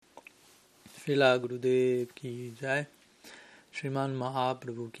Srila Gurudev ki jai, Sriman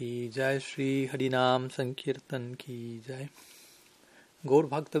Mahaprabhu ki jai, Shri Harinam Sankirtan ki jai, Gaur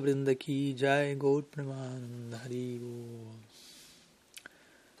Bhakta Vrinda ki jai, Gaur Premanand Hari Bol.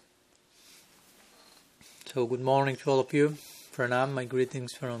 So good morning to all of you. Pranam, my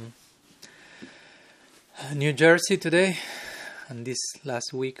greetings from New Jersey today, and this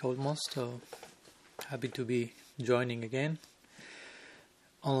last week almost. So happy to be joining again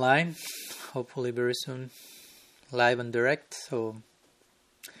online, hopefully very soon, live and direct. So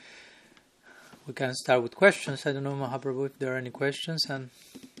we can start with questions. I don't know, Mahaprabhu, if there are any questions. And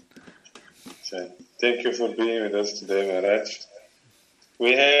okay. Thank you for being with us today, Maharaj.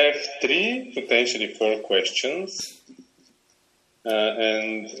 We have 3, potentially 4 questions.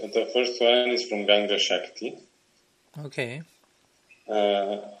 And the first one is from Ganga Shakti. Okay.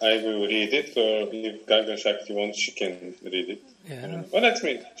 I will read it, or if Ganga Shakti wants, she can read it. Yeah. Well, that's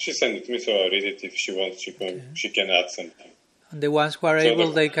me. She sent it to me, so I'll read it. If she wants, she can add something. And the ones who are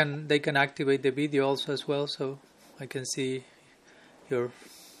able, they can activate the video also as well, so I can see your,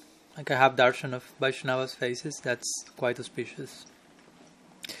 like I have darshan of Vaisnavas' faces. That's quite auspicious.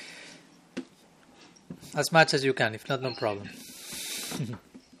 As much as you can, if not, no problem.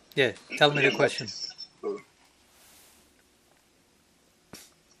 Yeah, tell me the question.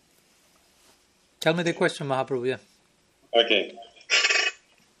 Tell me the question, Mahaprabhu, yeah. Okay.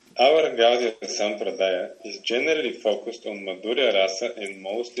 Our Gaudiya Sampradaya is generally focused on Madhurya Rasa and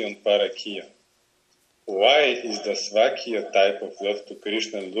mostly on Parakiya. Why is the Svakiya type of love to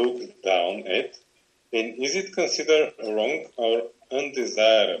Krishna looked down at, and is it considered wrong or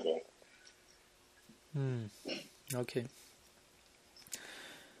undesirable? Okay.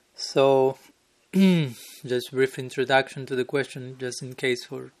 So, just brief introduction to the question, just in case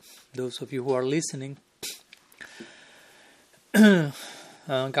for those of you who are listening.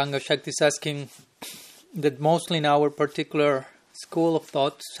 Ganga Shakti is asking that mostly in our particular school of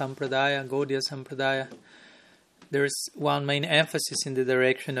thought, Sampradaya, Gaudiya Sampradaya, there is one main emphasis in the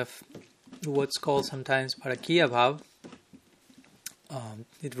direction of what's called sometimes Parakiya Bhav.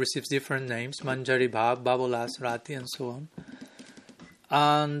 It receives different names, Manjari Bhav, Bhavolas, Rati, and so on.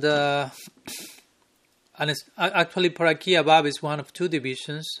 And it's, actually Parakiya Bhav is one of 2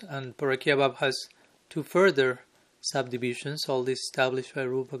 divisions, and Parakiya Bhav has 2 further subdivisions, all this established by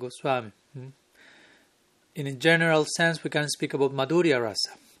Rupa Goswami. In a general sense, we can speak about Madhurya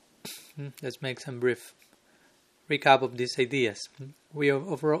Rasa. Let's make some brief recap of these ideas. We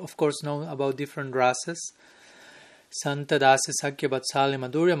of course know about different rasas. Santa, Dasa, Sakya, Vatsalya,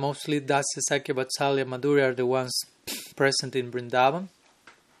 Madhurya. Mostly Dasa, Sakya, Vatsalya, Madhurya are the ones present in Vrindavan.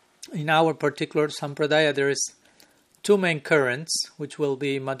 In our particular Sampradaya, there is 2 main currents, which will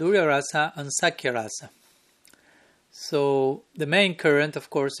be Madhurya Rasa and Sakya Rasa. So the main current, of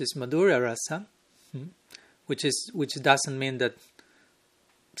course, is Madhurya Rasa, which doesn't mean that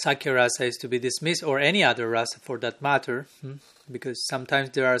Sakya Rasa is to be dismissed, or any other rasa for that matter, because sometimes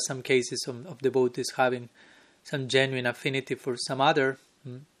there are some cases of devotees having some genuine affinity for some other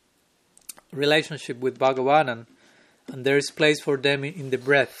relationship with Bhagavan, and there is place for them in the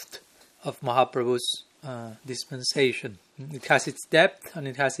breadth of Mahaprabhu's dispensation. It has its depth and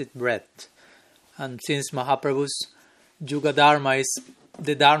it has its breadth. And since Mahaprabhu's Yuga Dharma is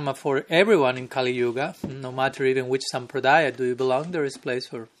the Dharma for everyone in Kali Yuga, no matter even which Sampradaya do you belong, there is place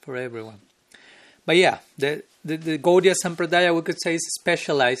for everyone. But yeah, the Gaudiya Sampradaya, we could say, is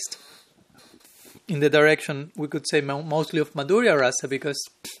specialized in the direction, we could say, mostly of Madhurya Rasa, because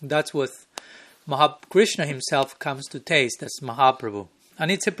that's what Krishna himself comes to taste as Mahaprabhu.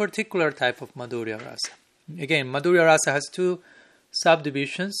 And it's a particular type of Madhurya Rasa. Again, Madhurya Rasa has 2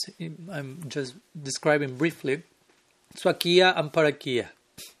 subdivisions. I'm just describing briefly. Svakiya and Parakiya.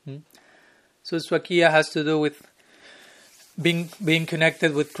 So Svakiya has to do with being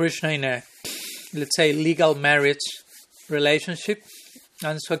connected with Krishna in a, let's say, legal marriage relationship.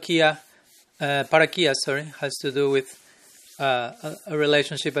 And Parakiya, has to do with a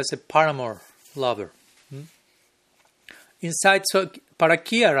relationship as a paramour lover. Inside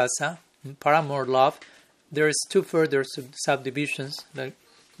Parakiya Rasa, paramour love, there is 2 further subdivisions that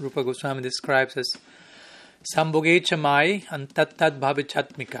Rupa Goswami describes as Sambhogecha Mai and Tat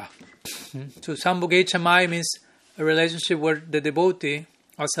Bhavichatmika. So Sambhogecha Mai means a relationship where the devotee,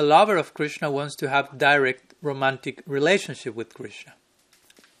 as a lover of Krishna, wants to have direct romantic relationship with Krishna.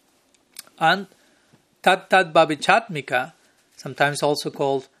 And Tat Bhavichatmika, sometimes also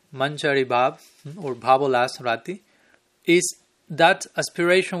called Manjari Bhav or Bhavolas Rati, is that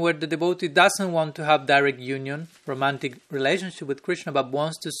aspiration where the devotee doesn't want to have direct union, romantic relationship with Krishna, but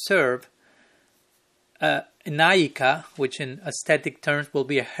wants to serve a Nayika, which in aesthetic terms will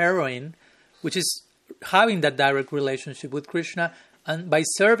be a heroine, which is having that direct relationship with Krishna, and by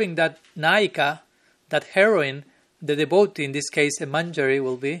serving that Nayika, that heroine, the devotee, in this case a Manjari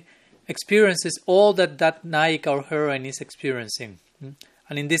will be, experiences all that Nayika or heroine is experiencing.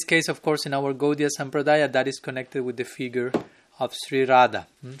 And in this case, of course, in our Gaudiya Sampradaya, that is connected with the figure of Sri Radha.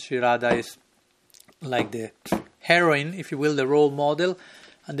 Sri Radha is like the heroine, if you will, the role model,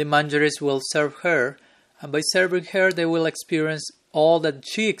 and the Manjaris will serve her. And by serving her, they will experience all that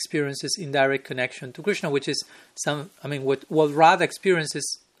she experiences in direct connection to Krishna, which is what Radha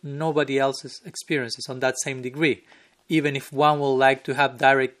experiences, nobody else experiences on that same degree. Even if one would like to have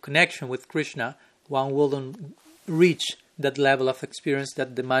direct connection with Krishna, one wouldn't reach that level of experience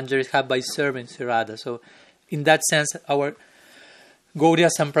that the Manjaris have by serving Sri Radha. So, in that sense, our Gaudiya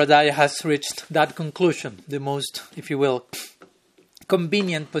Sampradaya has reached that conclusion, the most, if you will,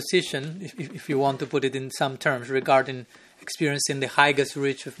 convenient position, if you want to put it in some terms, regarding experiencing the highest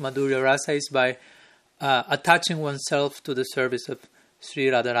reach of Madhurya Rasa is by attaching oneself to the service of Sri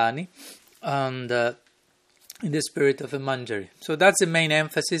Radharani and in the spirit of a Manjari. So that's the main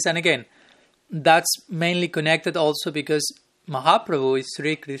emphasis. And again, that's mainly connected also because Mahaprabhu is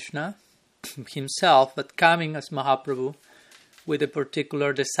Sri Krishna himself, but coming as Mahaprabhu with a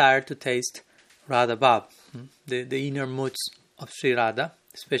particular desire to taste Radha Bhav, the inner moods of Sri Radha,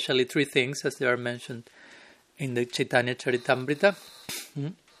 especially three things as they are mentioned in the Chaitanya Charitamrita.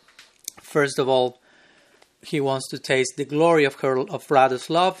 First of all, he wants to taste the glory of Radha's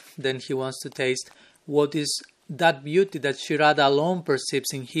love. Then he wants to taste what is that beauty that Sri Radha alone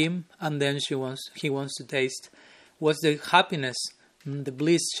perceives in him. And then he wants to taste what's the happiness, the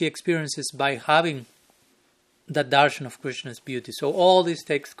bliss she experiences by having that darshan of Krishna's beauty. So all this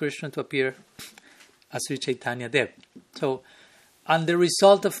takes Krishna to appear as Sri Chaitanya Dev. So, and the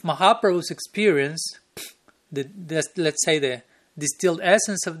result of Mahaprabhu's experience, let's say the distilled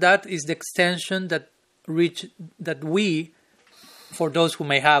essence of that, is the extension that we, for those who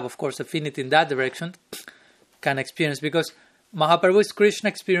may have, of course, affinity in that direction, can experience. Because Mahaprabhu is Krishna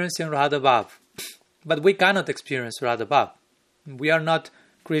experiencing Radha Bhav, but we cannot experience Radha Bhav. We are not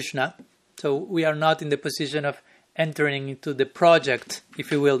Krishna, so we are not in the position of entering into the project,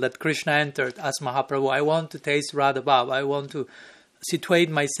 if you will, that Krishna entered as Mahaprabhu. I want to taste Radha Bhav. I want to situate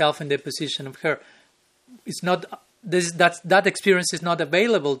myself in the position of her. It's not that experience is not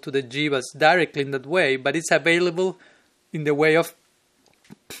available to the jivas directly in that way, but it's available in the way of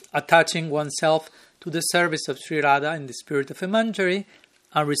attaching oneself to the service of Sri Radha in the spirit of a Manjari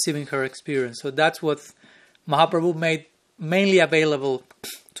and receiving her experience. So that's what Mahaprabhu made mainly available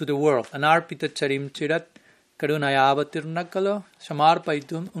to the world. Anarpita charim chirat karunayavatirnakalo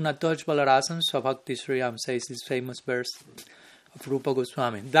shamarpaitum unatoj balarasam svabhakti shriyam, says this famous verse of Rupa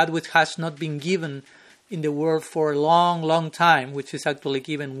Goswami. That which has not been given in the world for a long, long time, which is actually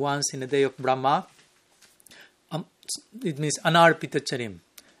given once in the day of Brahma, it means anarpita charim.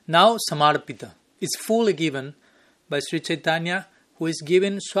 Now samarpita is fully given by Sri Chaitanya, who is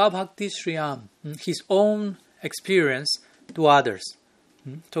giving swabhakti shriyam, his own experience to others.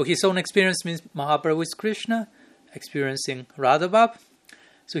 So his own experience means Mahaprabhu is Krishna experiencing Radha Bhav.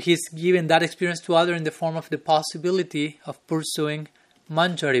 So he's giving that experience to others in the form of the possibility of pursuing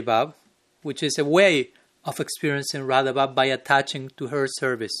Manjari Bhav, which is a way of experiencing Radha Bhav by attaching to her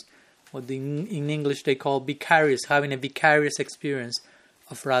service. What in English they call vicarious, having a vicarious experience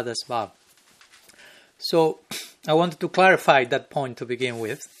of Radha's Bhav. So I wanted to clarify that point to begin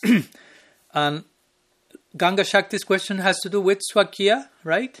with. And Ganga Shakti's question has to do with Svakiya,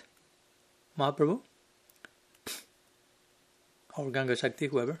 right? Mahaprabhu? Or Ganga Shakti,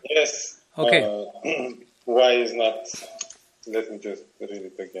 whoever? Yes. Okay. Why is not... Let me just read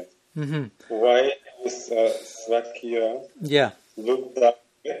it again. Mm-hmm. Why is Svakiya looked up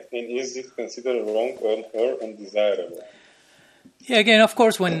and is it considered wrong or undesirable? Yeah, again, of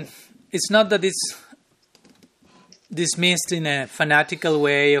course, when it's not that it's dismissed in a fanatical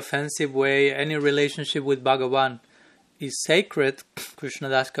way, offensive way, any relationship with Bhagavan is sacred.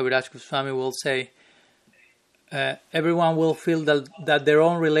 Krishnadas Kaviraj Goswami will say, everyone will feel that their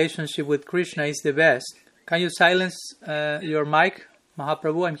own relationship with Krishna is the best. Can you silence your mic,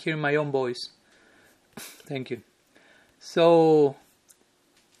 Mahaprabhu? I'm hearing my own voice. Thank you. So,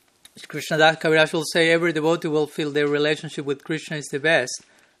 Krishnadas Kaviraj will say, every devotee will feel their relationship with Krishna is the best,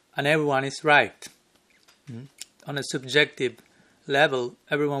 and everyone is right. On a subjective level,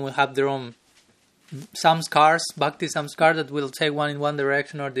 everyone will have their own samskars, bhakti samskar, that will take one in one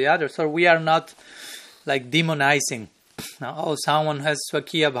direction or the other. So we are not like demonizing. Now, someone has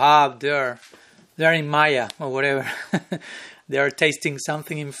Svakiya Bhav, they're in Maya or whatever. They are tasting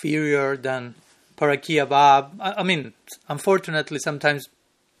something inferior than Parakiya Bhav. I mean, unfortunately, sometimes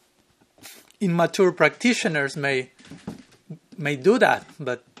immature practitioners may do that,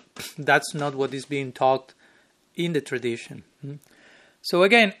 but that's not what is being taught in the tradition. So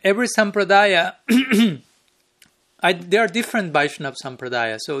again, every sampradaya, there are different Vaishnava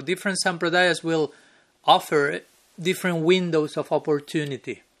sampradayas. So different sampradayas will offer different windows of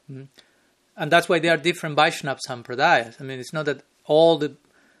opportunity. And that's why there are different Vaishnava sampradayas. I mean, it's not that all the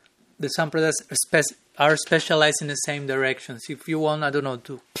sampradayas are specialized in the same directions. If you want, I don't know,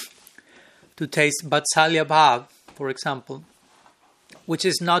 to taste Vatsalya Bhav, for example, which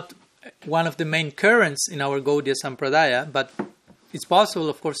is not one of the main currents in our Gaudiya Sampradaya, but it's possible,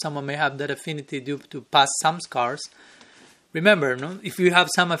 of course, someone may have that affinity due to past samskars. Remember, no? If you have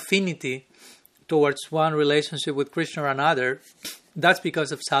some affinity towards one relationship with Krishna or another, that's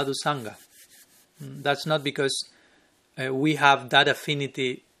because of sadhu sangha. That's not because we have that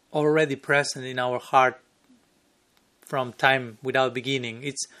affinity already present in our heart from time without beginning.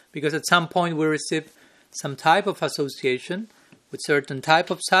 It's because at some point we received some type of association with certain type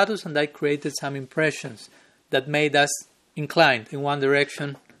of sadhus, and that created some impressions that made us inclined in one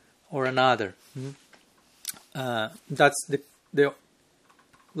direction or another. That's the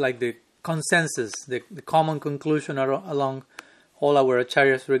consensus, the common conclusion along all our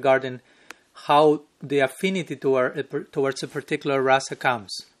acharyas regarding how the affinity towards a particular rasa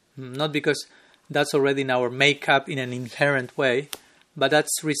comes. Not because that's already in our makeup in an inherent way, but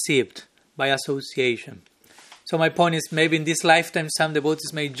that's received by association. So my point is, maybe in this lifetime some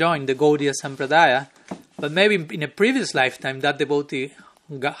devotees may join the Gaudiya Sampradaya, but maybe in a previous lifetime that devotee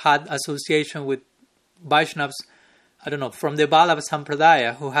had association with Vaishnavas, I don't know, from the Vallabha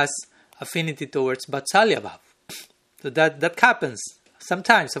Sampradaya, who has affinity towards Vatsalya Bhav. So that happens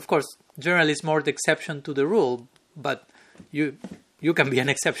sometimes. Of course, generally it's more the exception to the rule, but you can be an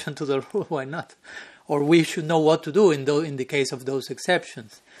exception to the rule, why not? Or we should know what to do in the case of those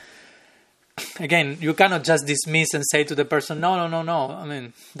exceptions. Again, you cannot just dismiss and say to the person, no, I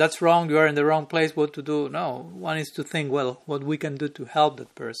mean, that's wrong, you are in the wrong place, what to do? No, one is to think, well, what we can do to help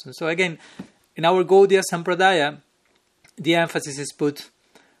that person. So again, in our Gaudiya Sampradaya, the emphasis is put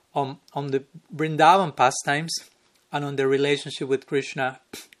on the Vrindavan pastimes and on the relationship with Krishna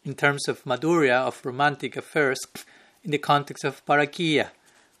in terms of Madhurya, of romantic affairs, in the context of Parakiya.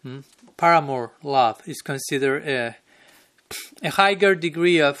 Paramour love is considered a higher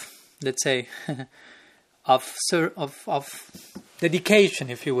degree of, let's say, of dedication,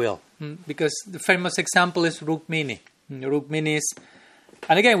 if you will. Because the famous example is Rukmini. Rukmini is,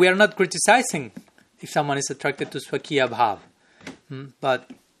 and again, we are not criticizing if someone is attracted to Svakiya Bhav, but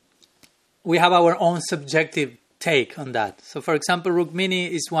we have our own subjective take on that. So, for example,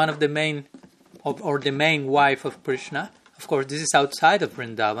 Rukmini is one of the main, or the main wife of Krishna. Of course, this is outside of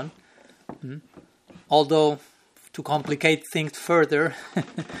Vrindavan. Although, to complicate things further,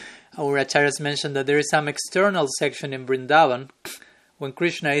 our acharyas mentioned that there is some external section in Vrindavan when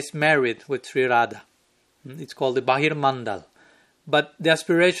Krishna is married with Sri Radha. It's called the Bahir Mandal. But the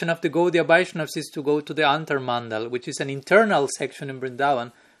aspiration of the Gaudiya Vaishnavas is to go to the Antar Mandal, which is an internal section in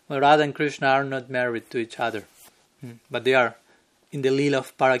Vrindavan where Radha and Krishna are not married to each other. But they are in the Leela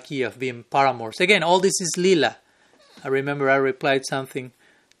of Parakiya, of being paramours. Again, all this is Leela. I remember I replied something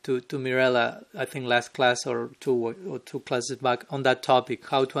to Mirella, I think last class or two classes back, on that topic,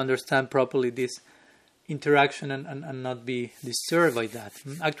 how to understand properly this interaction and not be disturbed by that.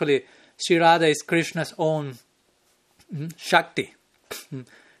 Actually, Sri Radha is Krishna's own Shakti.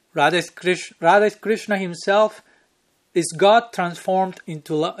 Radha is Krishna himself, is God transformed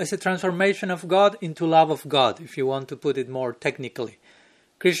into love. It's a transformation of God into love of God, if you want to put it more technically.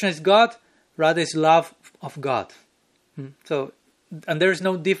 Krishna is God, Radha is love of God. So, and there is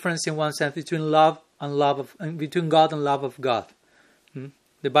no difference in one sense between love and between God and love of God.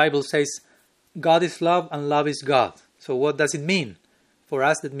 The Bible says God is love and love is God. So what does it mean? For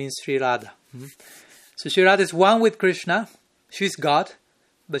us, that means Sri Radha. So Sri Radha is one with Krishna. She's God,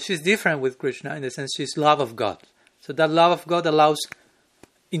 but she's different with Krishna in the sense she's love of God. So that love of God allows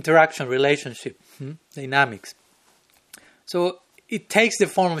interaction, relationship, dynamics. So it takes the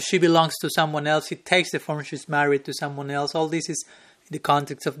form of she belongs to someone else. It takes the form she's married to someone else. All this is in the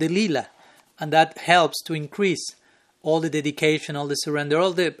context of the Leela. And that helps to increase all the dedication, all the surrender,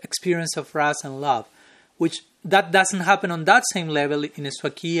 all the experience of rasa and love. Which that doesn't happen on that same level in a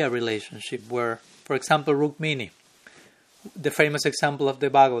Svakiya relationship where, for example, Rukmini, the famous example of the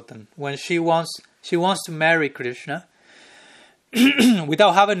Bhagavatam, when she wants to marry Krishna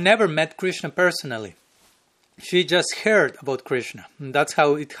without having never met Krishna personally. She just heard about Krishna. And that's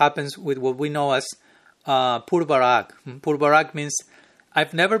how it happens with what we know as Purvarag. Purvarag means,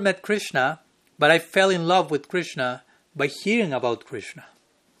 I've never met Krishna, but I fell in love with Krishna by hearing about Krishna.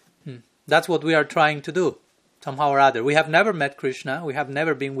 That's what we are trying to do, somehow or other. We have never met Krishna. We have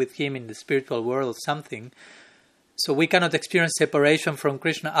never been with him in the spiritual world or something. So we cannot experience separation from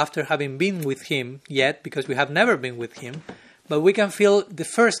Krishna after having been with him yet, because we have never been with him. But we can feel the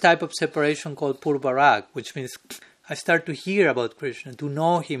first type of separation called purvarag, which means I start to hear about Krishna, to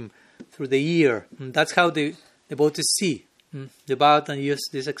know him through the ear. And that's how the devotees see. The Bhagavatam uses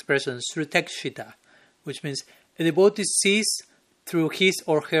this expression, srutekshita, which means a devotee sees through his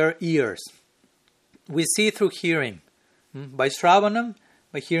or her ears. We see through hearing. By Shravanam,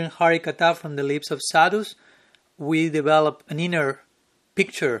 by hearing Harikatha from the lips of sadhus, we develop an inner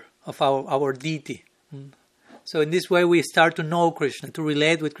picture of our deity. So in this way we start to know Krishna, to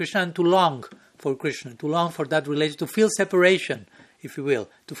relate with Krishna, and to long for Krishna, to long for that relation, to feel separation, if you will.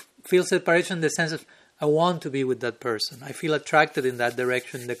 To feel separation in the sense of, I want to be with that person. I feel attracted in that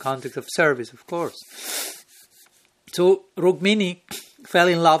direction in the context of service, of course. So Rukmini fell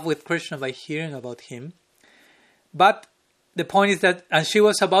in love with Krishna by hearing about him. But the point is that, and she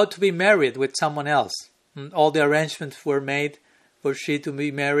was about to be married with someone else. All the arrangements were made for she to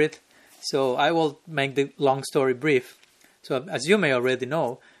be married. So I will make the long story brief. So as you may already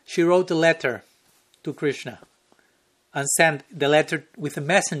know, she wrote a letter to Krishna and sent the letter with a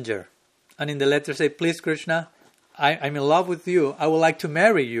messenger. And in the letter say, please Krishna, I'm in love with you. I would like to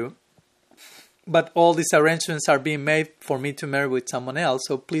marry you. But all these arrangements are being made for me to marry with someone else.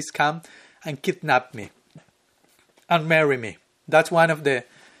 So please come and kidnap me and marry me. That's one of the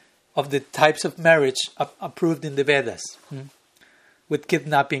types of marriage approved in the Vedas, with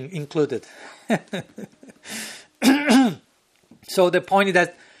kidnapping included. So the point is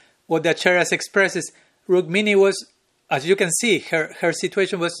that what the Acharyas expresses, Rukmini was, as you can see, her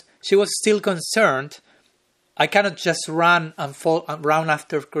situation was, she was still concerned. I cannot just run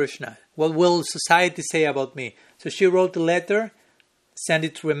after Krishna. What will society say about me? So she wrote a letter, sent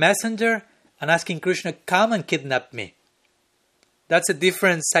it through a messenger, and asking Krishna, come and kidnap me. That's a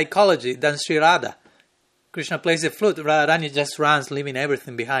different psychology than Sri Radha. Krishna plays the flute. Radharani just runs, leaving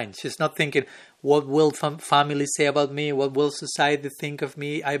everything behind. She's not thinking, what will family say about me? What will society think of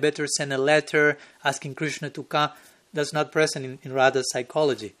me? I better send a letter asking Krishna to come. That's not present in Radha's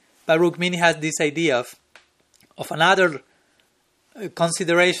psychology. But Rukmini has this idea of another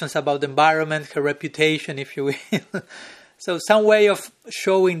considerations about the environment, her reputation, if you will. So some way of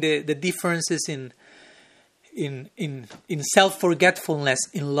showing the differences in self-forgetfulness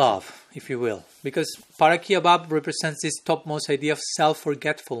in love, if you will. Because Parakiya Bhav represents this topmost idea of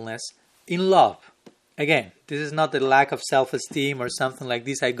self-forgetfulness in love. Again, this is not a lack of self-esteem or something like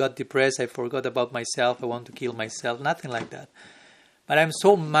this. I got depressed, I forgot about myself, I want to kill myself. Nothing like that. But I'm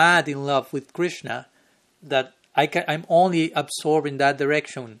so mad in love with Krishna that I'm only absorbed in that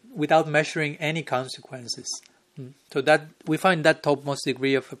direction without measuring any consequences. So that we find that topmost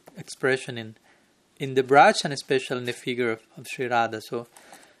degree of expression in the Braj, and especially in the figure of Sri Radha.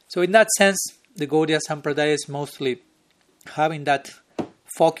 So in that sense, the Gaudiya Sampradaya is mostly having that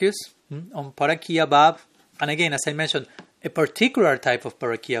focus on Parakiya Bhav. And again, as I mentioned, a particular type of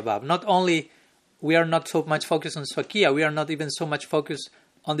Parakiya Bhav. Not only we are not so much focused on Svakiya, we are not even so much focused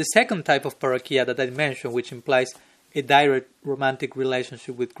on the second type of Parakiya that I mentioned, which implies a direct romantic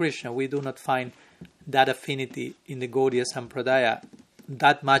relationship with Krishna. We do not find that affinity in the Gaudiya Sampradaya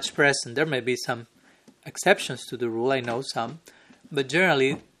that much present. There may be some exceptions to the rule, I know some, but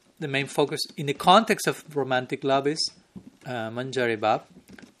generally the main focus in the context of romantic love is Manjari Bhav,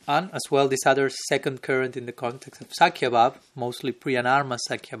 and as well this other second current in the context of Sakya Bhav, mostly Priyanarma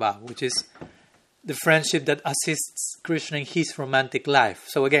Sakya Bhav, which is the friendship that assists Krishna in his romantic life.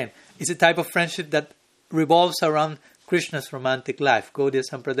 So again, it's a type of friendship that revolves around Krishna's romantic life. Gaudiya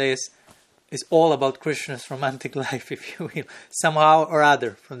Sampradaya is all about Krishna's romantic life, if you will, somehow or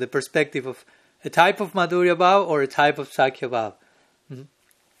other, from the perspective of a type of Madhurya Bhav or a type of Sakya Bhav.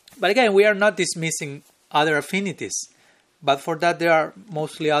 But again, we are not dismissing other affinities, but for that there are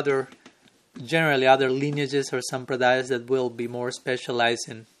mostly generally other lineages or sampradayas that will be more specialized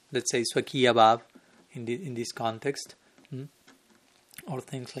in, let's say, Svakiya Bhav in this context, or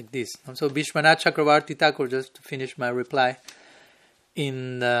things like this. And so Vishwanath Chakravarti Thakur, just to finish my reply,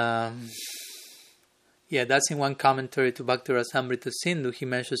 that's in one commentary to Bhakti Rasamrita Sindhu, he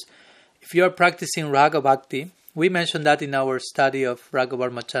mentions, if you are practicing Raga Bhakti, we mentioned that in our study of Raga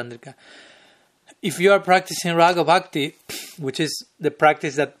Varma Chandrika. If you are practicing Raga Bhakti, which is the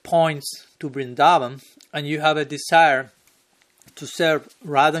practice that points to Vrindavan, and you have a desire to serve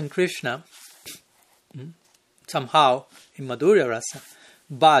Radha and Krishna, somehow in Madhurya Rasa,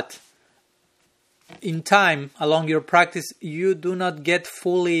 but in time, along your practice, you do not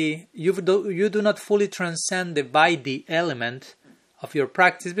fully transcend the Vaidhi element of your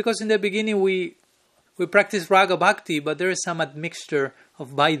practice, because in the beginning we practice Raga Bhakti, but there is some admixture of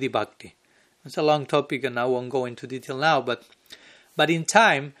Vaidhi Bhakti. It's a long topic and I won't go into detail now, but in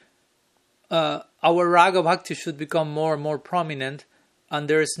time, our Raga Bhakti should become more and more prominent, and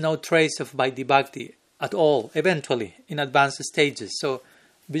there is no trace of Vaidhi Bhakti at all, eventually, in advanced stages. So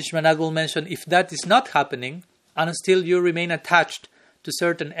Vishwanath will mention, if that is not happening, and still you remain attached to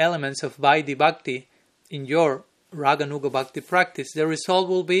certain elements of Vaidhi Bhakti in your Raganuga Bhakti practice, the result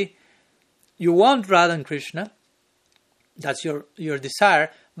will be you want Radha and Krishna, that's your desire,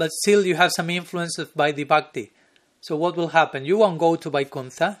 but still you have some influence of Vaidhi Bhakti. So what will happen? You won't go to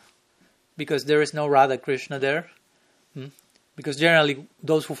Vaikuntha, because there is no Radha Krishna there. Because generally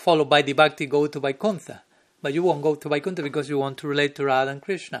those who follow Vaidhi Bhakti go to Vaikuntha, but you won't go to Vaikuntha because you want to relate to Radha and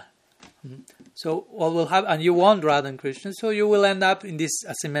Krishna. So what will happen? And you want Radha and Krishna, so you will end up in this,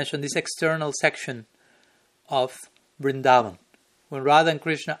 as I mentioned, this external section of Vrindavan. When Radha and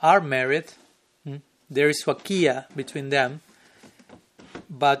Krishna are married, there is Svakiya between them.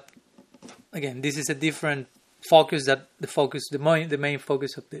 But again, this is a different focus the main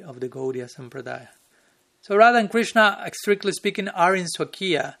focus of the Gaudiya Sampradaya. So Radha and Krishna, strictly speaking, are in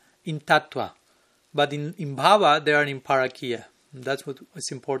Svakiya, in Tattva. But in Bhava, they are in Parakiya. That's what is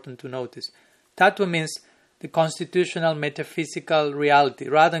important to notice. Tattva means the constitutional metaphysical reality.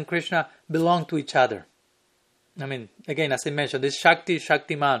 Radha and Krishna belong to each other. I mean, again, as I mentioned, this Shakti,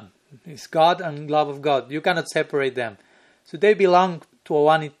 Shaktiman. It's God and love of God. You cannot separate them. So they belong to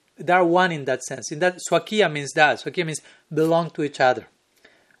one. They are one in that sense. In that, Swakiya means that. Swakiya means belong to each other.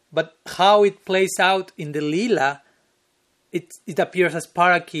 But how it plays out in the Leela, it appears as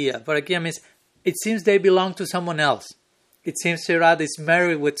Parakiya. Parakiya means it seems they belong to someone else. It seems Radha is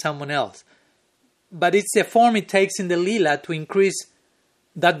married with someone else. But it's a form it takes in the Leela to increase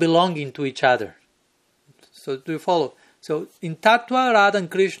that belonging to each other. So do you follow? So in Tattva, Radha and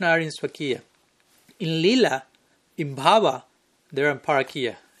Krishna are in Swakiya. In Leela, in Bhava, they are in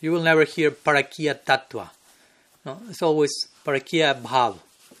Parakiya. You will never hear Parakiya Tattva. No, it's always Parakiya Bhava.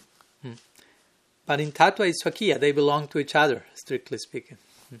 But in Tattva, it's Swakiya. They belong to each other, strictly speaking.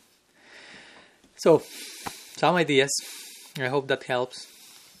 So, some ideas. I hope that helps.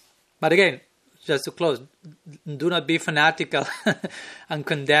 But again, just to close, do not be fanatical and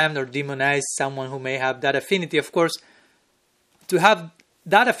condemn or demonize someone who may have that affinity. Of course, to have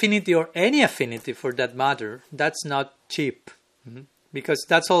that affinity, or any affinity for that matter, that's not cheap. Because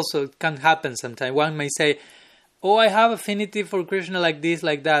that's also can happen sometimes. One may say, oh, I have affinity for Krishna like this,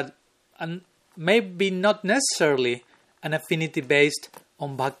 like that. And maybe not necessarily an affinity based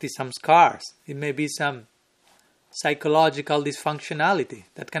on bhakti samskars. It may be some psychological dysfunctionality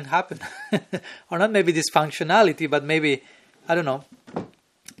that can happen. Or not maybe dysfunctionality, but maybe, I don't know,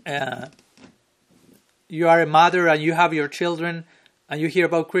 you are a mother and you have your children and you hear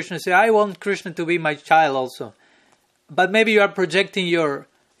about Krishna and say, I want Krishna to be my child also. But maybe you are projecting your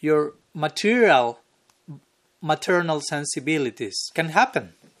maternal sensibilities. Can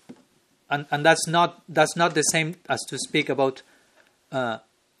happen. And that's not the same as to speak about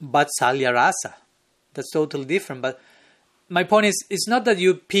Vatsalya Rasa. That's totally different. But my point is, it's not that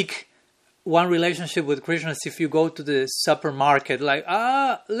you pick one relationship with Krishna as if you go to the supermarket, like,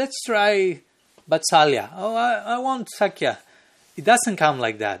 let's try Vatsalya. Oh, I want Sakya. It doesn't come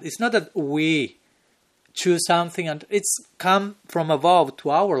like that. It's not that we choose something and it's come from above to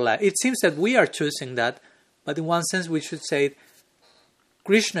our life. It seems that we are choosing that, but in one sense we should say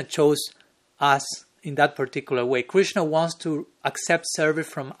Krishna chose us in that particular way. Krishna wants to accept service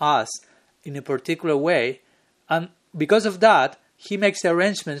from us in a particular way, and because of that, he makes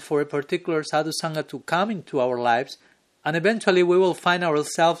arrangements for a particular sadhu sangha to come into our lives, and eventually we will find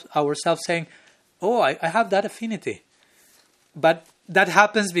ourselves saying, oh, I have that affinity. But that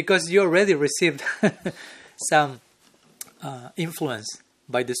happens because you already received some influence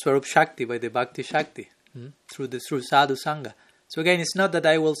by the Swarup Shakti, by the Bhakti Shakti, through sadhu sangha. So again, it's not that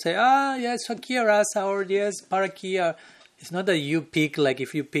I will say, yes, Svakiya Rasa, or yes, Parakiya. It's not that you pick, like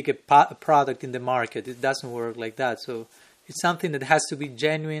if you pick a product in the market. It doesn't work like that. So it's something that has to be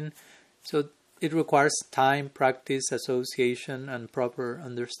genuine. So it requires time, practice, association, and proper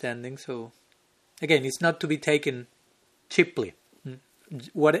understanding. So again, it's not to be taken cheaply.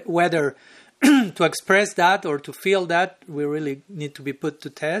 Whether to express that or to feel that, we really need to be put to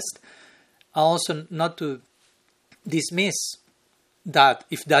test. Also, not to dismiss that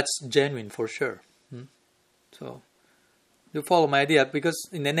if that's genuine for sure. So you follow my idea, because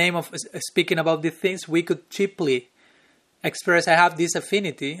in the name of speaking about these things, we could cheaply express I have this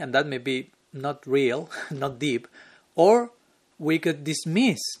affinity, and that may be not real, not deep, or we could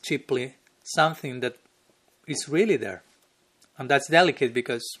dismiss cheaply something that is really there. And that's delicate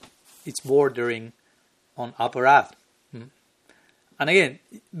because it's bordering on aparat. And again,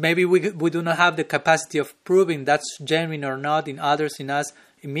 maybe we do not have the capacity of proving that's genuine or not in others, in us,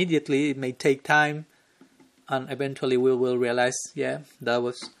 immediately. It may take time, and eventually we will realize, yeah, that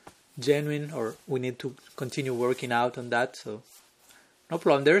was genuine, or we need to continue working out on that. So no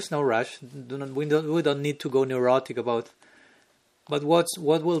problem. There is no rush. We don't need to go neurotic about. But what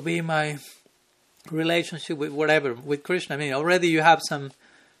will be my relationship with whatever, with Krishna? I mean, already you have some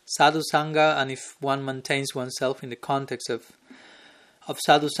sadhu sangha, and if one maintains oneself in the context of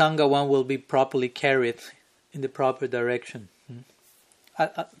sadhu sangha, one will be properly carried in the proper direction.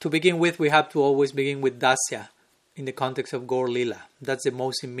 To begin with, we have to always begin with dasya in the context of Gaur Lila. That's the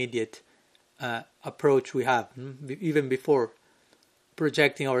most immediate approach we have, even before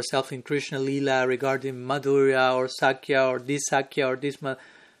projecting ourselves in Krishna Lila regarding Madhurya or Sakya or this Sakya or this.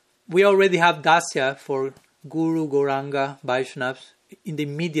 We already have dasya for Guru, Gauranga, Vaishnavas in the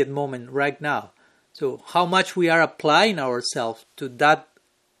immediate moment right now. So how much we are applying ourselves to that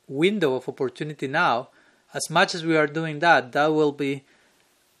window of opportunity now, as much as we are doing that, that will be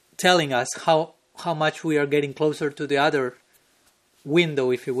telling us how much we are getting closer to the other window,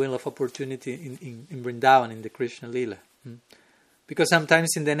 if you will, of opportunity in Vrindavan, in the Krishna Lila. Because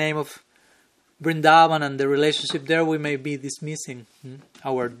sometimes in the name of Vrindavan and the relationship there, we may be dismissing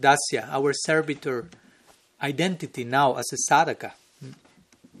our dasya, our servitor identity now as a sadhaka.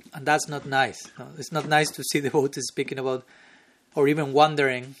 And that's not nice. It's not nice to see devotees speaking about, or even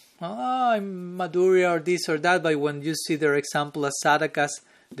wondering, I'm Madhurya or this or that, but when you see their example as sadhakas,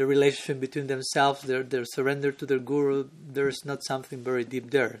 the relationship between themselves, their surrender to their guru, there's not something very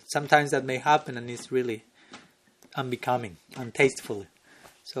deep there. Sometimes that may happen, and it's really unbecoming, untasteful.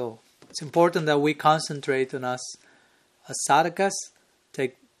 So it's important that we concentrate on us as sadhakas,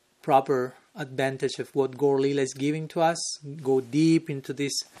 take proper advantage of what Gaur Lila is giving to us, go deep into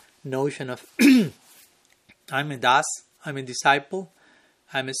this notion of I'm a das, I'm a disciple,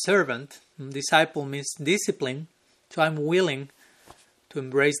 I'm a servant. Disciple means discipline, so I'm willing to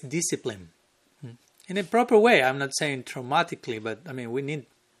embrace discipline in a proper way. I'm not saying traumatically, but I mean, we need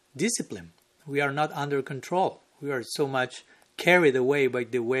discipline. We are not under control. We are so much carried away by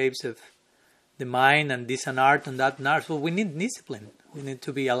the waves of the mind and this and art and that and art. So we need discipline. We need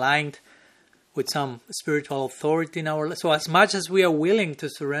to be aligned with some spiritual authority in our life. So as much as we are willing to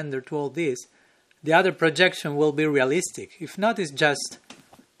surrender to all this, the other projection will be realistic. If not, it's just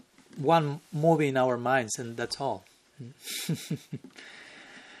one movie in our minds, and that's all.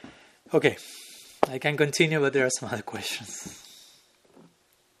 Okay, I can continue, but there are some other questions.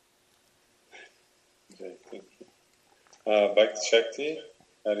 Okay, thank you. Back to Shakti,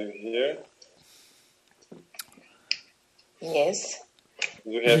 are you here? Yes.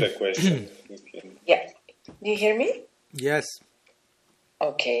 You had a question. Yeah. Do you hear me? Yes.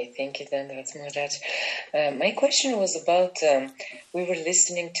 Okay, thank you then, that's Maharaj. My question was about, we were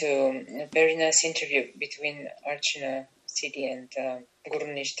listening to a very nice interview between Archana Siddhi and Guru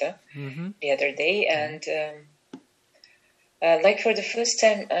Nishta the other day, and like for the first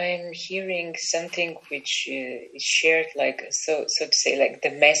time I'm hearing something which is shared, like so to say, like the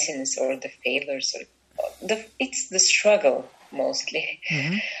messiness or the failures, or it's the struggle mostly.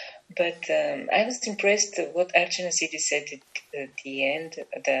 But I was impressed with what Archana Siddhi said at the end,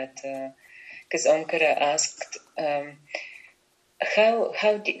 that because Omkara asked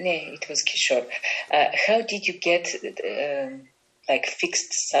it was Kishore, how did you get like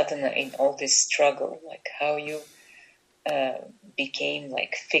fixed sadhana in all this struggle, like how you became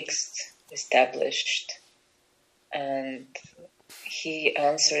like fixed, established? And he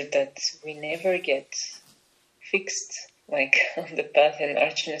answered that we never get fixed like on the path, and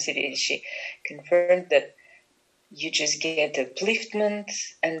Archana Siddhi, she confirmed that you just get upliftment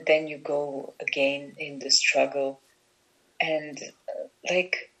and then you go again in the struggle. And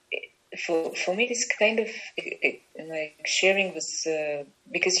like for me this kind of like sharing was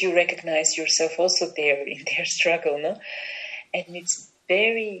because you recognize yourself also there in their struggle, no? And it's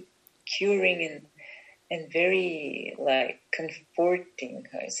very curing and very like comforting,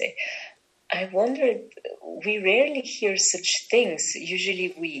 how I say. I wondered, we rarely hear such things.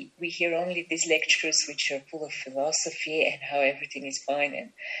 Usually we hear only these lectures which are full of philosophy and how everything is fine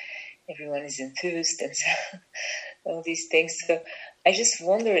and everyone is enthused and so, all these things. So I just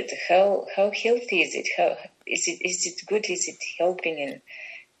wondered how healthy is it? How is it good? Is it helping? And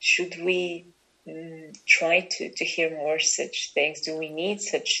should we try to hear more such things? Do we need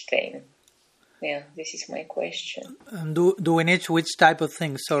such thing? Yeah, this is my question. Do we need which type of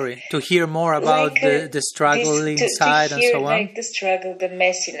thing? Sorry, to hear more about like, the struggle inside and so on. Like the struggle, the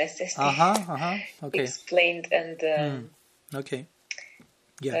messiness, as Okay. explained, and Okay.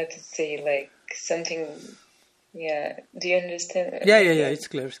 Yeah. Let's say like something. Yeah. Do you understand? Yeah. It's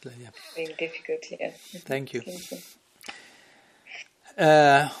clear. Yeah. Being difficult. Yeah. Thank you. Thank you.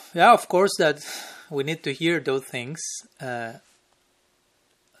 Yeah, of course that we need to hear those things. That's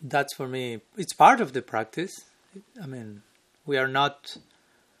for me, it's part of the practice. I mean, we are not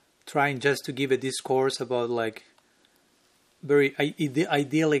trying just to give a discourse about like very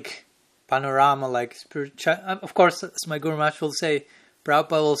idyllic panorama, like spiritual. Of course, as my Guru Maharaj will say,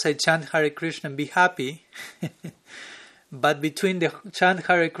 Prabhupada will say, chant Hare Krishna and be happy. But between the chant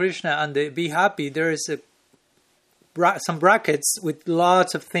Hare Krishna and the be happy, there is some brackets with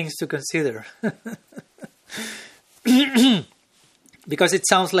lots of things to consider. Because it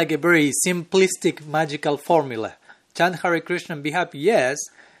sounds like a very simplistic magical formula. Chant Hare Krishna and be happy, yes,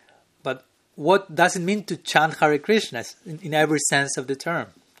 but what does it mean to chant Hare Krishna in every sense of the term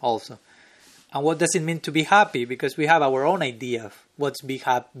also? And what does it mean to be happy? Because we have our own idea of what's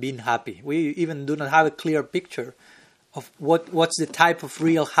being happy. We even do not have a clear picture of what's the type of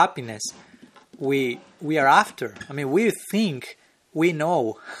real happiness we are after. I mean, we think we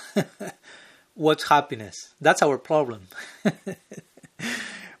know what's happiness. That's our problem.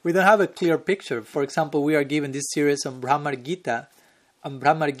 We don't have a clear picture. For example, we are given this series on Brahmar Gita, and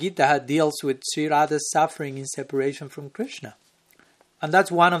Brahmar Gita deals with Sri Radha's suffering in separation from Krishna. And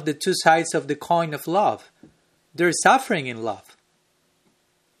that's one of the two sides of the coin of love. There is suffering in love.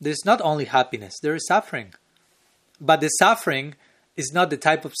 There's not only happiness, there is suffering. But the suffering is not the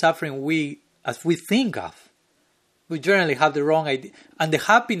type of suffering we think of. We generally have the wrong idea. And the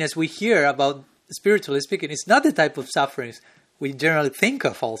happiness we hear about, spiritually speaking, is not the type of sufferings we generally think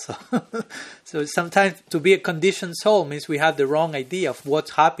of also. So sometimes to be a conditioned soul means we have the wrong idea of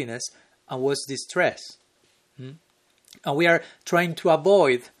what's happiness and what's distress. And we are trying to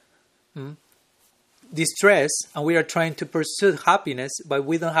avoid distress, and we are trying to pursue happiness, but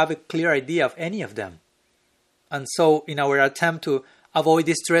we don't have a clear idea of any of them. And so in our attempt to avoid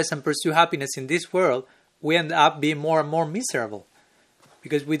distress and pursue happiness in this world, we end up being more and more miserable,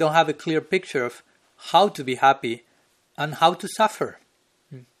 because we don't have a clear picture of how to be happy and how to suffer.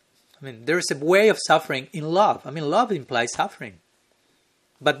 I mean, there's a way of suffering in love. I mean, love implies suffering,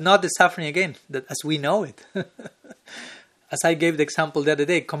 but not the suffering, again, that as we know it. As I gave the example the other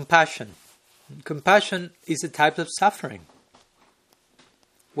day, compassion. Compassion is a type of suffering.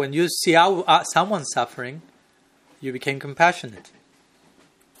 When you see someone suffering, you become compassionate.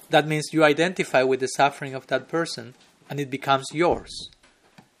 That means you identify with the suffering of that person, and it becomes yours.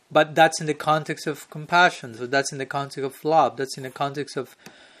 But that's in the context of compassion, so that's in the context of love, that's in the context of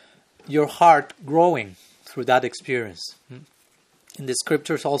your heart growing through that experience. And the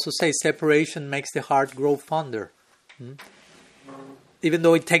scriptures also say separation makes the heart grow fonder. Even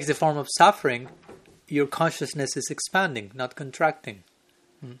though it takes the form of suffering, your consciousness is expanding, not contracting.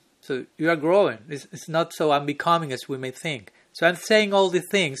 So you are growing. It's not so unbecoming as we may think. So I'm saying all these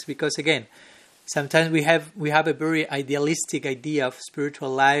things because, again, sometimes we have a very idealistic idea of spiritual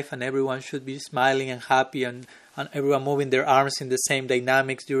life, and everyone should be smiling and happy, and everyone moving their arms in the same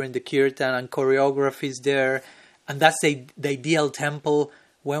dynamics during the kirtan, and choreography is there, and that's the ideal temple.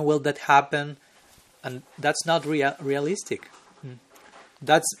 When will that happen? And that's not realistic.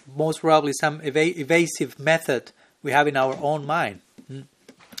 That's most probably some evasive method we have in our own mind.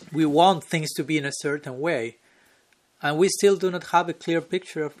 We want things to be in a certain way, and we still do not have a clear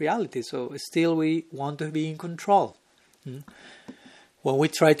picture of reality, so still we want to be in control. When we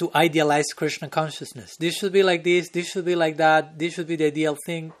try to idealize Krishna consciousness, this should be like this should be like that, this should be the ideal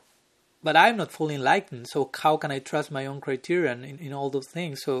thing, but I'm not fully enlightened, so how can I trust my own criterion in all those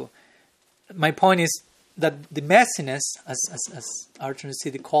things? So my point is that the messiness, as Arjuna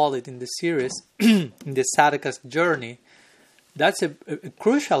Siddhi called it in the series, in the sadhaka's journey, that's a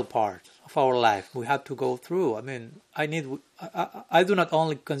crucial part of our life we have to go through. I mean, I do not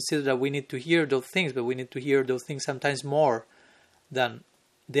only consider that we need to hear those things, but we need to hear those things sometimes more than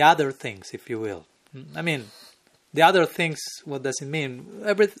the other things, if you will. I mean, the other things, what does it mean?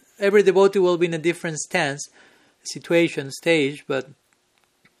 Every devotee will be in a different stance, situation, stage, but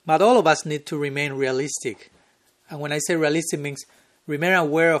all of us need to remain realistic. And when I say realistic, it means remain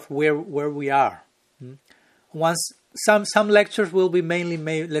aware of where we are. Once some lectures will be mainly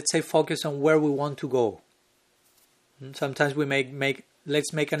let's say, focused on where we want to go. Sometimes we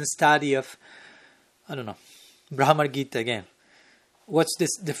let's make a study of, I don't know, Brahmar Gita again. What's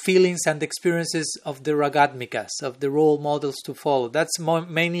the feelings and experiences of the Ragatmikas, of the role models to follow? That's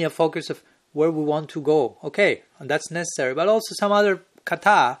mainly a focus of where we want to go. Okay, and that's necessary. But also some other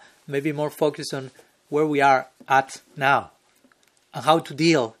kata may be more focused on where we are at now, and how to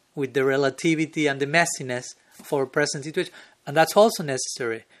deal with the relativity and the messiness for present situation, and that's also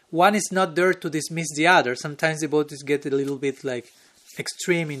necessary. One is not there to dismiss the other. Sometimes devotees get a little bit like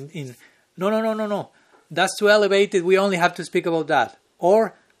extreme in no. That's too elevated. We only have to speak about that.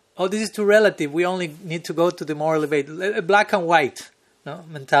 Or, this is too relative. We only need to go to the more elevated, a black and white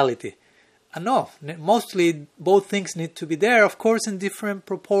mentality. And no, mostly both things need to be there, of course, in different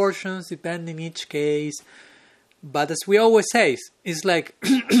proportions, depending each case. But as we always say, it's like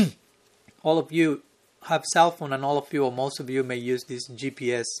all of you have cell phone, and all of you, or most of you, may use this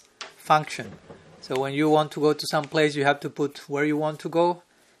GPS function. So when you want to go to some place, you have to put where you want to go,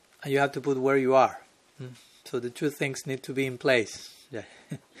 and you have to put where you are. So the two things need to be in place. Yeah.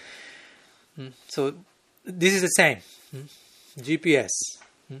 So this is the same. GPS.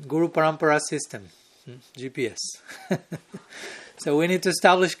 Guru Parampara system. GPS. So we need to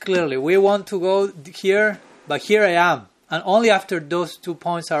establish clearly, we want to go here, but here I am. And only after those 2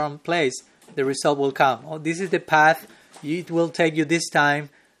 points are in place, the result will come. This is the path. It will take you this time.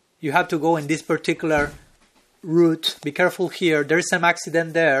 You have to go in this particular route. Be careful here. There's some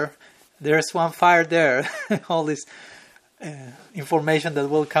accident there. There's one fire there. All this information that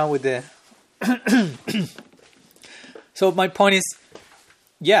will come with the... So my point is,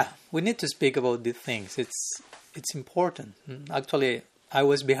 we need to speak about these things. It's important. Actually, I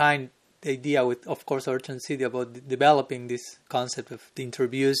was behind the idea with, of course, Archan Siddhi about developing this concept of the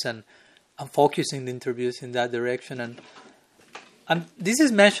interviews and focusing the interviews in that direction. And this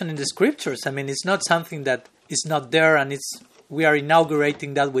is mentioned in the scriptures. I mean, it's not something that is not there, and we are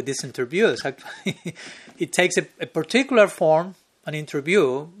inaugurating that with these interviews. Actually, it takes a particular form, an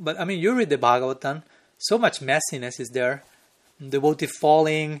interview. But I mean, you read the Bhagavatam, so much messiness is there. Devotee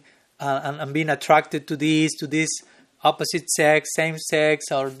falling and being attracted to this opposite sex, same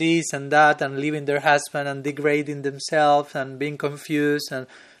sex, or this and that, and leaving their husband and degrading themselves and being confused. And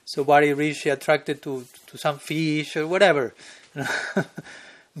so Bari Rishi attracted to some fish or whatever.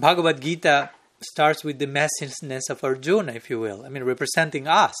 Bhagavad Gita starts with the messiness of Arjuna, if you will. I mean, representing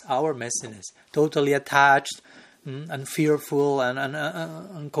us, our messiness, totally attached and fearful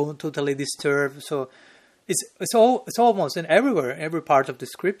and totally disturbed. So it's almost in everywhere, every part of the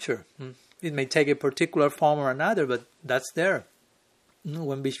scripture. It may take a particular form or another, but that's there.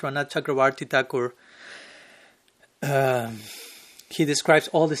 When Vishwanath Chakravarti Thakur he describes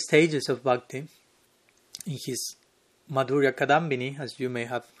all the stages of bhakti in his Madhurya Kadambini, as you may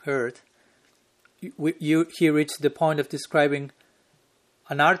have heard. He reached the point of describing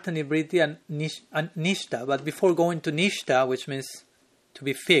Anartha Nivriti and Nishta. But before going to Nishta, which means to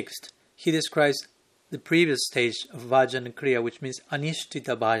be fixed, he describes the previous stage of Vajana Kriya, which means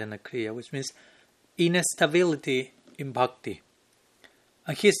Anishtita Vajana Kriya, which means instability in bhakti.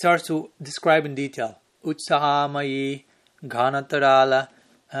 And he starts to describe in detail Utsahamayi, Ghanatarala,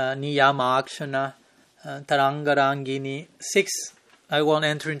 Niyamakshana, Tarangarangini. 6, I won't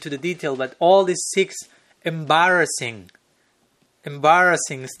enter into the detail, but all these 6 embarrassing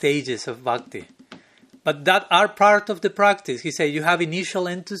stages of bhakti. But that are part of the practice. He said you have initial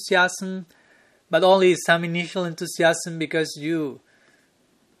enthusiasm, but only some initial enthusiasm because you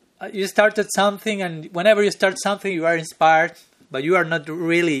started something, and whenever you start something you are inspired, but you are not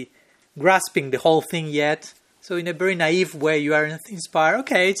really grasping the whole thing yet. So in a very naive way you are inspired.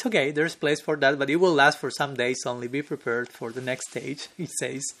 Okay, it's okay, there's place for that, but it will last for some days only. Be prepared for the next stage, he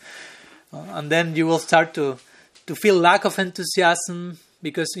says. And then you will start to feel lack of enthusiasm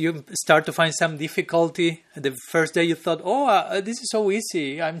because you start to find some difficulty. The first day you thought, this is so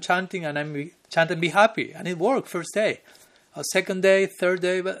easy. I'm chanting and chant and be happy. And it worked first day. Second day, third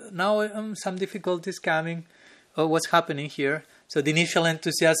day, but now some difficulties coming. What's happening here? So the initial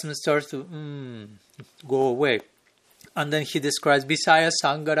enthusiasm starts to go away. And then he describes Visaya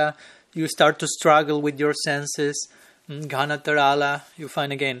Sangara. You start to struggle with your senses. Ghanatarala, you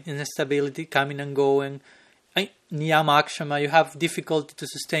find again instability coming and going. Niyamakshama, you have difficulty to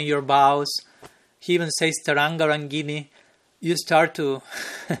sustain your vows. He even says Tarangarangini, you start to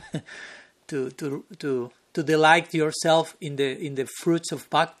delight yourself in the fruits of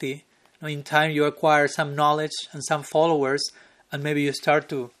bhakti. In time you acquire some knowledge and some followers, and maybe you start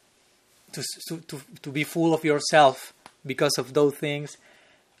to be full of yourself because of those things.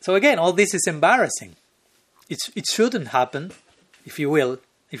 So again, all this is embarrassing. It shouldn't happen, if you will.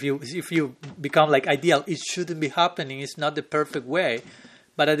 If you become like ideal, it shouldn't be happening. It's not the perfect way,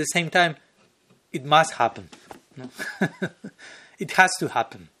 but at the same time, it must happen. It has to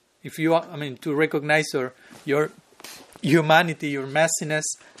happen. If you, to recognize your humanity, your messiness,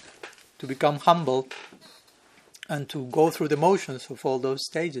 to become humble, and to go through the motions of all those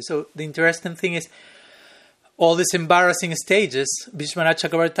stages. So the interesting thing is, all these embarrassing stages, Vishwanath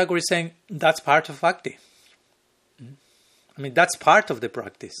Chakravarti Thakur is saying that's part of bhakti. I mean, that's part of the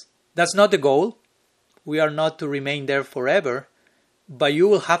practice. That's not the goal. We are not to remain there forever, but you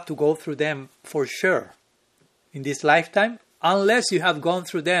will have to go through them for sure in this lifetime, unless you have gone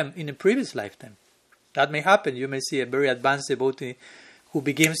through them in a previous lifetime. That may happen. You may see a very advanced devotee who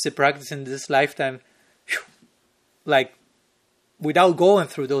begins the practice in this lifetime, like without going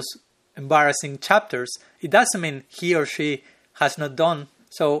through those embarrassing chapters. It doesn't mean he or she has not done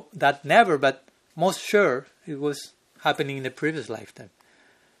so that never, but most sure it was happening in the previous lifetime.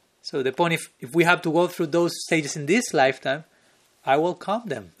 So the point, if we have to go through those stages in this lifetime, I welcome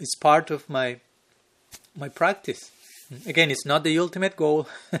them. It's part of my practice. Again, it's not the ultimate goal,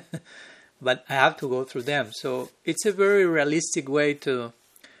 but I have to go through them. So it's a very realistic way to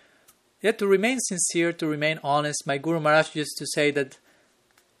remain sincere, to remain honest. My Guru Maharaj used to say that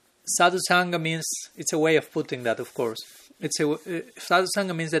Sadhu Sangha means, it's a way of putting that, of course. Sadhu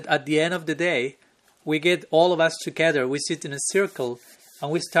Sangha means that at the end of the day, we get all of us together, we sit in a circle,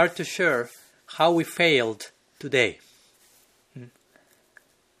 and we start to share how we failed today.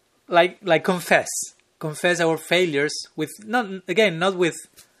 Like confess our failures with not with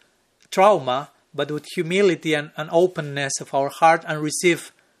trauma, but with humility and openness of our heart, and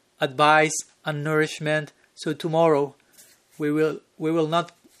receive advice and nourishment. So tomorrow we will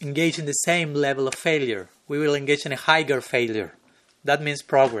not engage in the same level of failure. We will engage in a higher failure. That means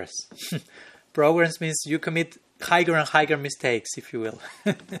progress. Progress means you commit higher and higher mistakes, if you will.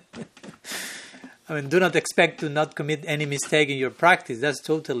 I mean, do not expect to not commit any mistake in your practice. That's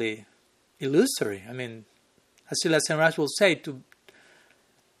totally illusory. I mean, as Srila Samaraj will say, to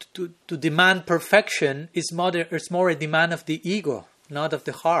demand perfection is more a demand of the ego, not of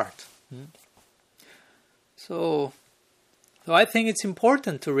the heart. So I think it's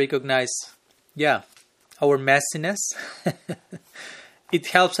important to recognize, our messiness. It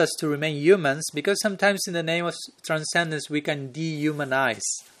helps us to remain humans, because sometimes in the name of transcendence we can dehumanize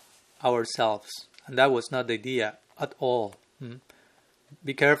ourselves, and that was not the idea at all.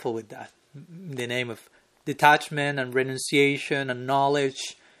 Be careful with that. In the name of detachment and renunciation and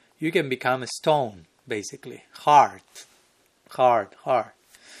knowledge, you can become a stone, basically. Hard. Hi,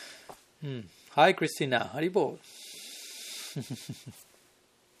 Christina. Haribol.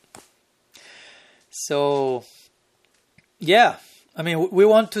 So, I mean, we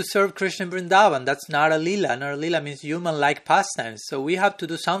want to serve Krishna in Vrindavan. That's Nara Lila. Nara Lila means human-like pastimes. So we have to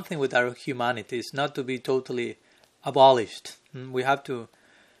do something with our humanity. It's not to be totally abolished. We have to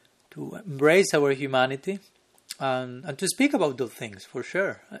embrace our humanity and to speak about those things, for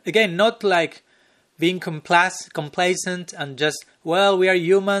sure. Again, not like being complacent and just, we are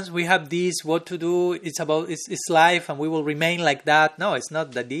humans, we have this, what to do, it's life, and we will remain like that. No, it's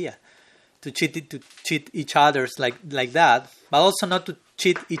not the idea. To cheat each others like that, but also not to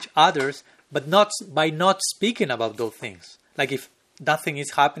cheat each others, but not by not speaking about those things. Like if nothing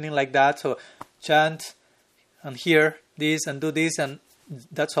is happening like that, so chant and hear this and do this and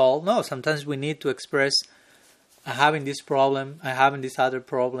that's all. No, sometimes we need to express, I'm having this problem, I'm having this other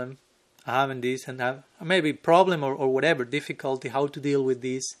problem, I'm having this and that, maybe problem or whatever, difficulty, how to deal with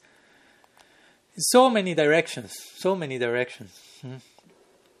this. In so many directions.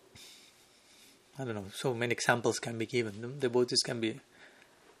 I don't know, so many examples can be given. Devotees can be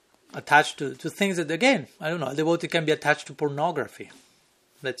attached to things that, again, I don't know, a devotee can be attached to pornography,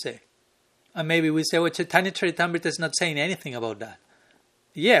 let's say. And maybe we say, Chaitanya Charitamrita is not saying anything about that.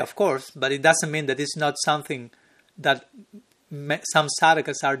 Yeah, of course, but it doesn't mean that it's not something that some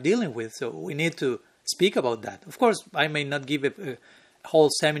sadhakas are dealing with, so we need to speak about that. Of course, I may not give a whole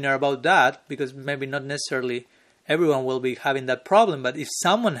seminar about that, because maybe not necessarily everyone will be having that problem, but if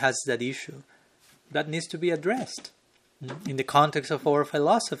someone has that issue, that needs to be addressed in the context of our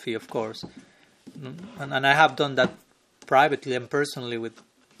philosophy, of course. And I have done that privately and personally with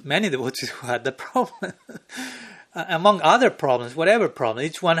many devotees who had that problem. Among other problems, whatever problem.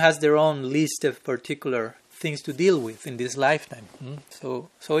 Each one has their own list of particular things to deal with in this lifetime. So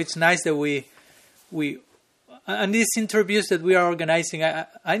it's nice that we and these interviews that we are organizing,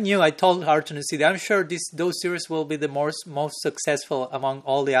 I told Arjuna that I'm sure those series will be the most successful among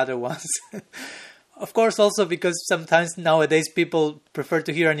all the other ones. Of course, also because sometimes nowadays people prefer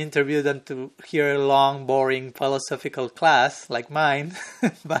to hear an interview than to hear a long, boring philosophical class like mine.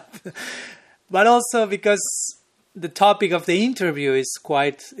 but also because the topic of the interview is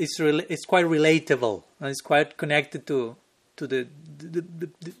quite relatable, and it's quite connected to the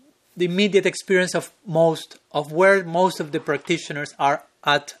immediate experience of where most of the practitioners are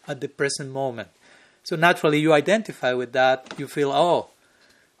at the present moment. So naturally, you identify with that. You feel,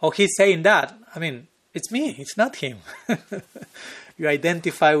 oh, he's saying that. I mean, it's me, it's not him. You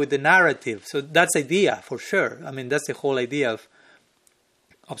identify with the narrative. So that's idea for sure. I mean, that's the whole idea of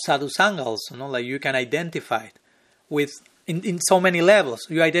sadhu sangha also, no? Like you can identify it with in so many levels.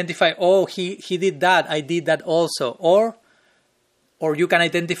 You identify, oh, he did that, I did that also. Or you can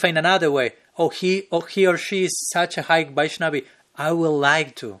identify in another way. Oh, he or she is such a high Vaishnavi, I will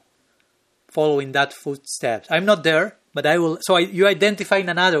like to follow in that footsteps. I'm not there, but I will. So you identify in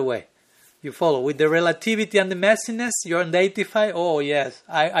another way. You follow. With the relativity and the messiness, you identify, oh yes,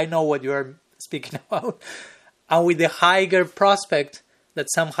 I know what you are speaking about. And with the higher prospect that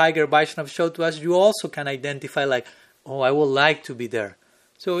some higher Vaishnava showed to us, you also can identify like, oh, I would like to be there.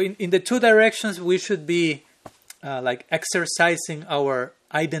 So in the two directions, we should be like exercising our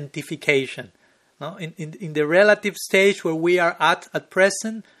identification. No? In the relative stage where we are at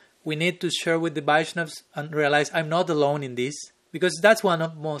present, we need to share with the Vaishnavas and realize I'm not alone in this, because that's one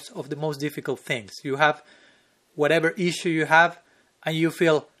of the most difficult things. You have whatever issue you have, and you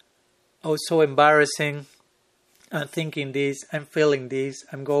feel, oh, so embarrassing. I'm thinking this, I'm feeling this,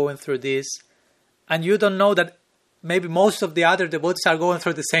 I'm going through this, and you don't know that maybe most of the other devotees are going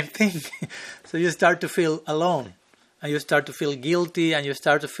through the same thing. So you start to feel alone, and you start to feel guilty, and you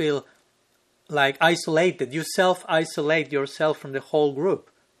start to feel like isolated. You self-isolate yourself from the whole group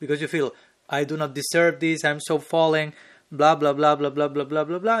because you feel, I do not deserve this, I'm so falling, blah, blah, blah, blah, blah, blah, blah,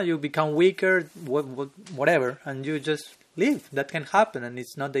 blah, blah. You become weaker, whatever, and you just leave. That can happen, and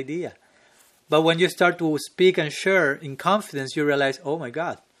it's not the idea. But when you start to speak and share in confidence, you realize, oh my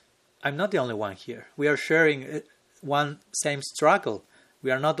God, I'm not the only one here. We are sharing one same struggle.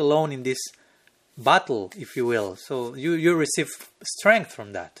 We are not alone in this battle, if you will. So you receive strength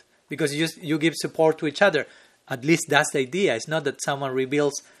from that because you give support to each other. At least that's the idea. It's not that someone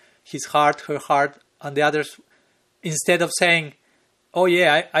reveals his heart, her heart, and the others, instead of saying, oh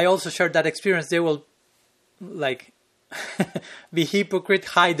yeah, I also shared that experience, they will like be hypocrite,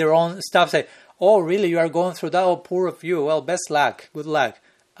 hide their own stuff, say, oh really, you are going through that? Oh, poor of you. Well, best luck, good luck.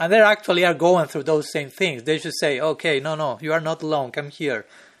 And they actually are going through those same things. They should say, okay, no, you are not alone. Come here.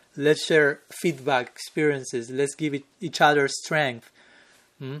 Let's share feedback, experiences. Let's give each other strength.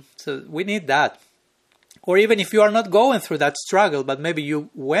 So we need that. Or even if you are not going through that struggle, but maybe you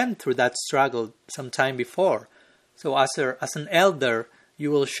went through that struggle some time before. So as an elder, you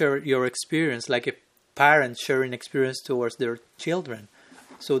will share your experience like a parent sharing experience towards their children.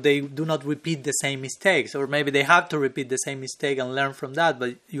 So they do not repeat the same mistakes. Or maybe they have to repeat the same mistake and learn from that,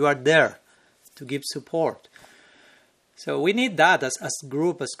 but you are there to give support. So we need that as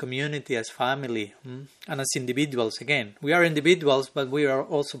group, as community, as family, and as individuals. Again, we are individuals, but we are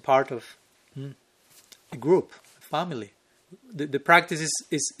also part of a group, a family. The practice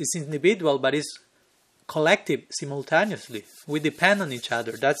is individual, but it's collective simultaneously. We depend on each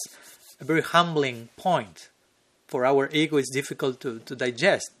other. That's a very humbling point. For our ego, it's difficult to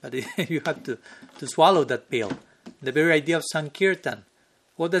digest, but you have to swallow that pill. The very idea of Sankirtan.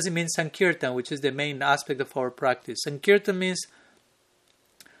 What does it mean, Sankirtan, which is the main aspect of our practice? Sankirtan means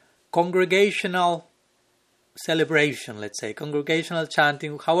congregational celebration, let's say, congregational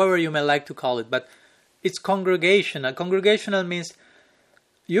chanting, however you may like to call it, but it's congregational. Congregational means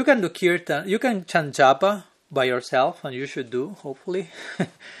you can do kirtan, you can chant japa by yourself, and you should do, hopefully.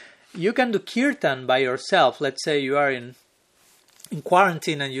 You can do kirtan by yourself. Let's say you are in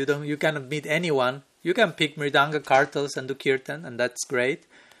quarantine and you cannot meet anyone. You can pick mridanga kartals and do kirtan, and that's great.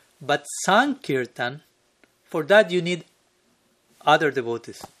 But Sankirtan, for that you need other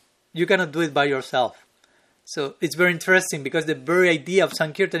devotees. You cannot do it by yourself. So it's very interesting because the very idea of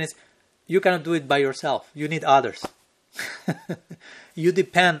Sankirtan is you cannot do it by yourself. You need others. You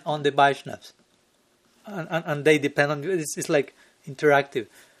depend on the Vaishnavas. And they depend on you. It's like interactive.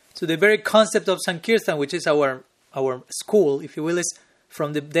 So the very concept of Sankirtan, which is our school, if you will, is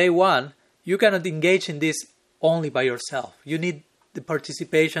from the day one, you cannot engage in this only by yourself. You need the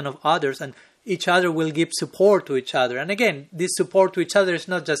participation of others, and each other will give support to each other. And again, this support to each other is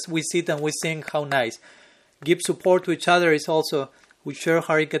not just we sit and we sing, how nice. Give support to each other is also we share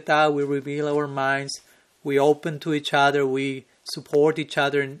Harikatha, we reveal our minds, we open to each other, we support each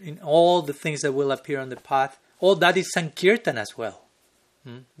other in all the things that will appear on the path. All that is Sankirtan as well.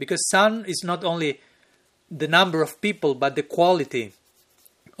 Because San is not only the number of people, but the quality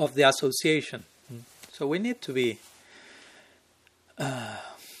of the association. So we need to be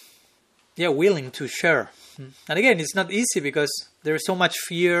willing to share. And again, it's not easy because there is so much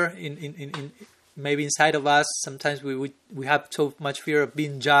fear in maybe inside of us. Sometimes we have so much fear of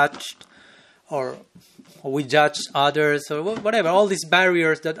being judged, or we judge others, or whatever. All these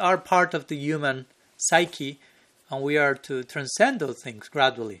barriers that are part of the human psyche. And we are to transcend those things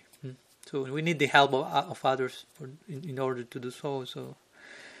gradually. So we need the help of others in order to do so.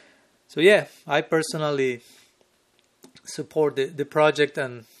 So yeah, I personally support the project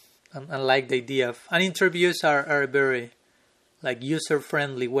and like the idea of, and interviews are a very like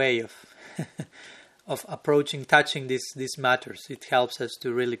user-friendly way of of approaching, touching these matters. It helps us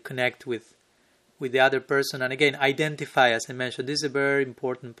to really connect with the other person, and again, identify, as I mentioned, this is a very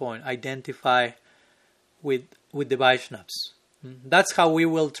important point, identify with the Vaishnavas. That's how we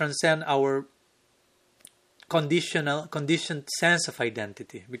will transcend our conditioned sense of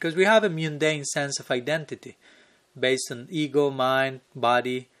identity, because we have a mundane sense of identity based on ego, mind,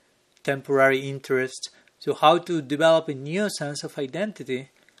 body, temporary interest. So how to develop a new sense of identity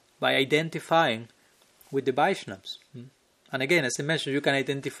by identifying with the Vaishnavas. And again, as I mentioned, you can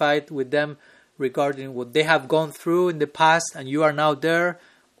identify it with them regarding what they have gone through in the past and you are now there,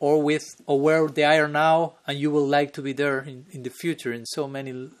 or where they are now and you will like to be there in the future. In so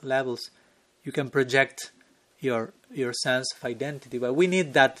many levels you can project your sense of identity, but we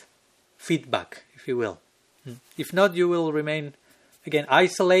need that feedback, if you will. If not, you will remain again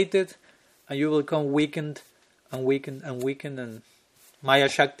isolated and you will become weakened, and Maya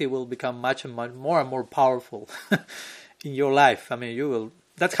Shakti will become much and much more and more powerful in your life. I mean, you will.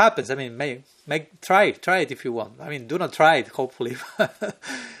 That happens. I mean, try it if you want. I mean, do not try it. Hopefully,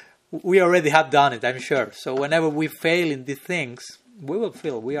 we already have done it, I'm sure. So whenever we fail in these things, we will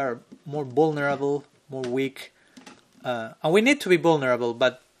feel we are more vulnerable, more weak, and we need to be vulnerable,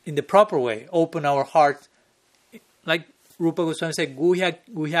 but in the proper way. Open our heart, like Rupa Goswami said, what's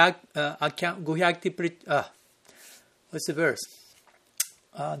the verse?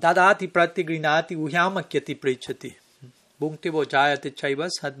 Dadati pratigrinati guhyamakyati prichati. Bhukti vojayate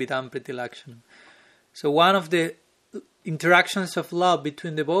chaivas hadvidam pritilakshanam. So one of the interactions of love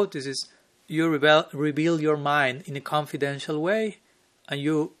between devotees is you reveal your mind in a confidential way, and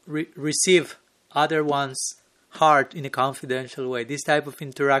you receive other one's heart in a confidential way. This type of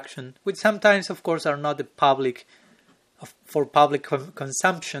interaction, which sometimes, of course, are not for public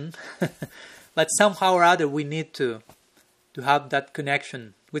consumption, but somehow or other we need to have that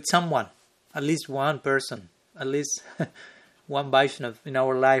connection with someone, at least one person, at least one Vaishnava in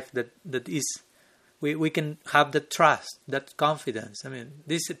our life that is, we can have that trust, that confidence. I mean,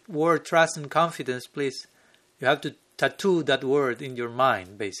 this word trust and confidence, please, you have to tattoo that word in your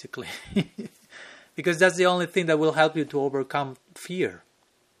mind, basically. Because that's the only thing that will help you to overcome fear.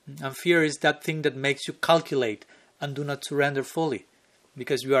 And fear is that thing that makes you calculate and do not surrender fully.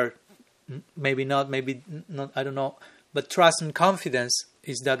 Because you are, maybe not, I don't know. But trust and confidence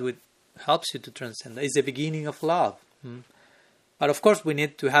is that which helps you to transcend. It's the beginning of love. But of course we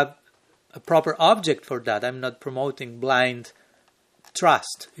need to have a proper object for that. I'm not promoting blind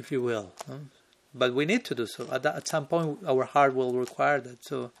trust, if you will. But we need to do so. At some point our heart will require that.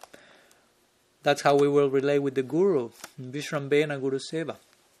 So that's how we will relate with the Guru. Vishrambena Guru Seva.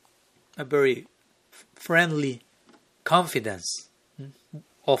 A very friendly confidence.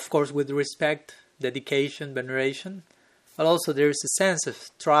 Of course with respect, dedication, veneration. But also there is a sense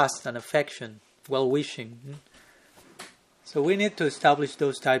of trust and affection, well-wishing. So we need to establish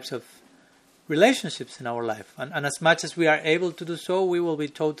those types of relationships in our life. And as much as we are able to do so, we will be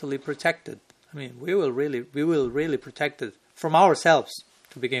totally protected. I mean, we will really protect it from ourselves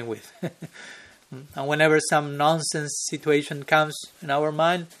to begin with. And whenever some nonsense situation comes in our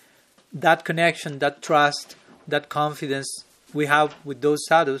mind, that connection, that trust, that confidence we have with those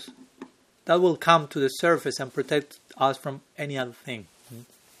sadhus, that will come to the surface and protect us from any other thing.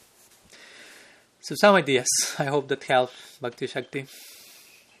 So some ideas. I hope that helps, Bhakti Shakti.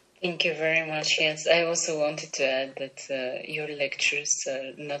 Thank you very much. Yes, I also wanted to add that your lectures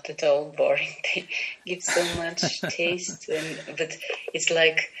are not at all boring. They give so much taste, but it's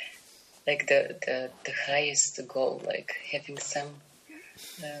like the highest goal, like having some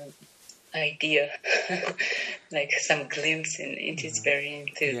idea, like some glimpse in it. Is very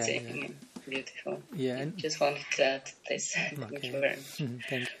entertaining and beautiful. Yeah, and just wanted to add this. Thank you very much.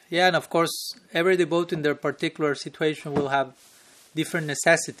 Thank you. Yeah, and of course, every devotee in their particular situation will have different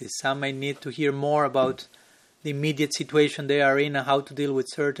necessities. Some may need to hear more about the immediate situation they are in and how to deal with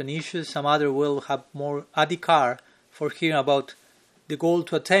certain issues. Some other will have more adhikar for hearing about the goal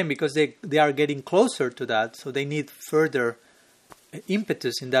to attain, because they are getting closer to that, so they need further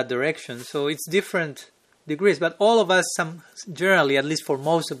impetus in that direction. So it's different degrees, but all of us, generally, at least for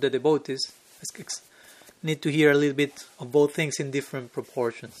most of the devotees, need to hear a little bit of both things in different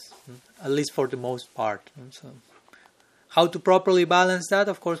proportions, at least for the most part. So how to properly balance that?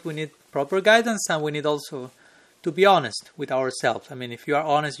 Of course, we need proper guidance, and we need also to be honest with ourselves. I mean, if you are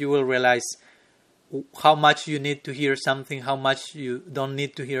honest, you will realize how much you need to hear something, how much you don't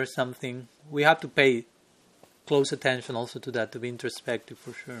need to hear something. We have to pay close attention also to that, to be introspective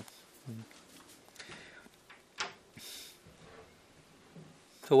for sure.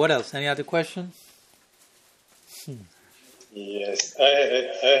 So what else? Any other question? Yes, I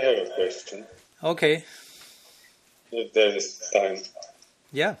have a question. Okay. If there is time.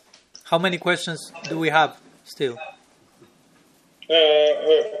 Yeah. How many questions do we have still?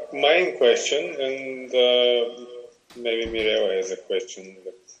 Mine question, and maybe Mireva has a question.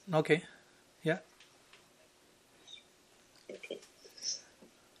 But... Okay. Yeah. Okay.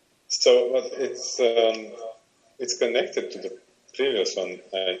 So it's connected to the previous one,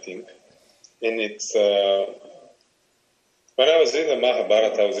 I think, and it's when I was reading the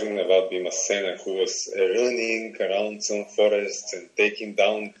Mahabharata, I was reading about Bhimasena, who was running around some forests and taking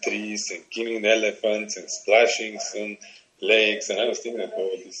down trees and killing elephants and splashing some lakes, and I was thinking that,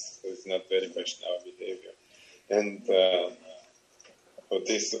 this is not very Vaishnava behavior. And for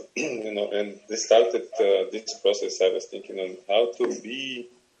this, and this started this process. I was thinking on how to be,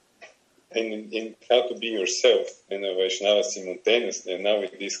 in how to be yourself and a Vaishnava simultaneously. And now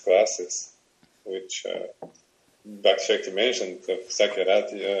with these classes, which Bhakti mentioned,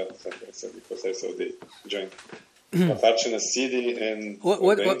 Sakyarati, because I saw they joined Maharshana Siddhi and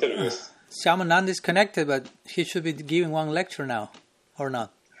what interviews. Shyamanand is connected, but he should be giving one lecture now, or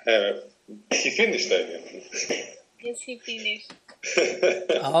not? He finished, I guess. Yes, he finished.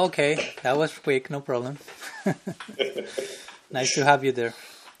 Okay, that was quick, no problem. Nice to have you there.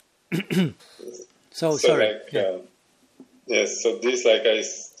 So sorry. Yes, so this I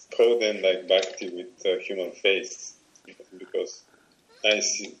call them Bhakti with human face, because I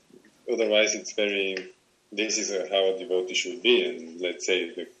see, otherwise it's very, this is how a devotee should be. And let's say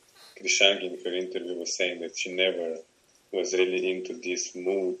the Krishangi in her interview was saying that she never was really into this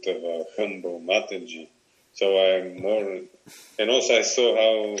mood of a humble Mataji. So I'm more, and also I saw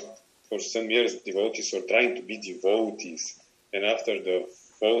how for some years devotees were trying to be devotees, and after the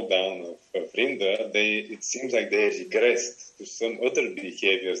fall down of Vrinda, it seems like they regressed to some other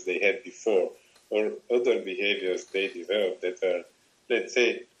behaviors they had before, or other behaviors they developed that are, let's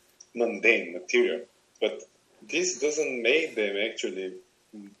say, mundane, material. But this doesn't make them actually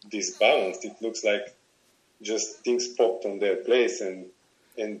disbalanced. It looks like just things popped on their place and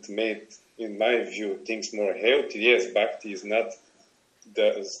made, in my view, things more healthy. Yes, Bhakti is not,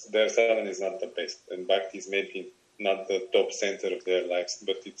 their sadhana is not the best, and Bhakti is maybe not the top center of their lives,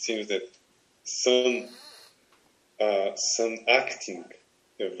 but it seems that some acting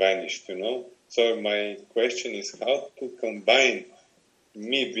vanished, So my question is how to combine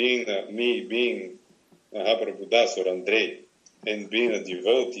me being Mahaprabhu Das or Andrei and being a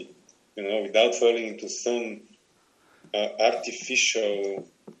devotee, without falling into some artificial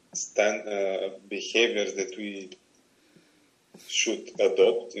behaviors that we should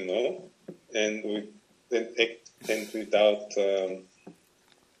adopt, and without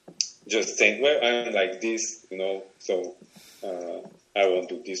just saying, well, I'm like this, so I won't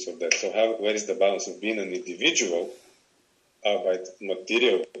do this or that. So where is the balance of being an individual, albeit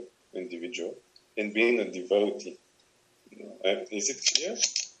material individual, and being a devotee? Is it clear?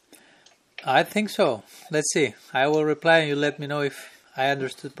 I think so. Let's see. I will reply and you let me know if I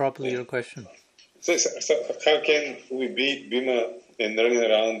understood properly your question. So how can we be Bhima and running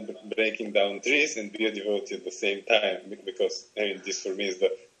around breaking down trees and be a devotee at the same time? Because this for me is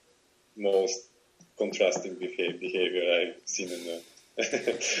the most contrasting behavior I've seen in the...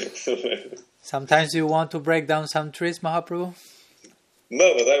 Sometimes you want to break down some trees, Mahaprabhu?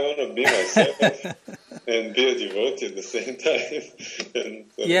 No, but I want to be myself and be a devotee at the same time. And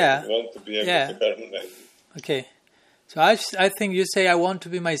I want to be able to harmonize. Okay. So I think you say I want to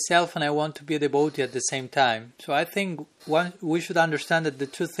be myself and I want to be a devotee at the same time. So I think we should understand that the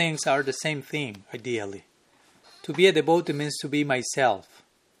two things are the same thing, ideally. To be a devotee means to be myself.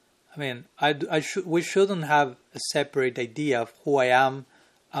 I mean, we shouldn't have a separate idea of who I am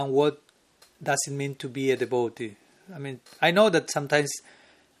and what does it mean to be a devotee. I mean, I know that sometimes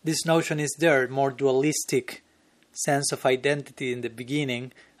this notion is there, more dualistic sense of identity in the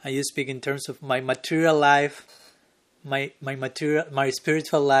beginning, and you speak in terms of my material life, my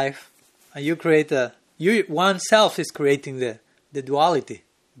spiritual life, and you create oneself is creating the duality,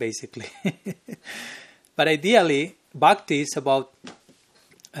 basically. But ideally, bhakti is about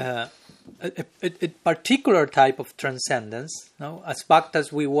a particular type of transcendence. As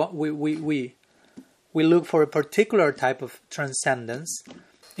bhaktas, we look for a particular type of transcendence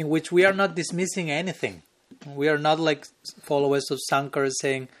in which we are not dismissing anything. We are not like followers of Sankara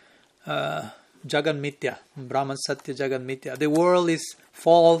saying Jagan Mitya, Brahman Satya Jagan Mitya. The world is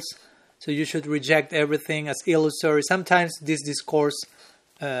false, So you should reject everything as illusory. Sometimes this discourse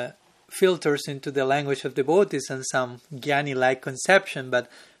filters into the language of devotees and some jnani-like conception, but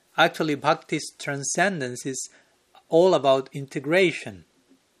actually bhakti's transcendence is all about integration.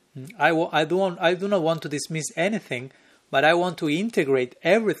 I do not want to dismiss anything, but I want to integrate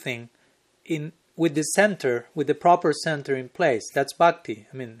everything with the proper center in place. That's bhakti.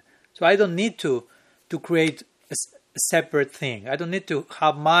 So I don't need to create a separate thing. I don't need to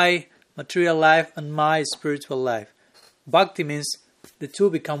have my material life and my spiritual life. Bhakti means the two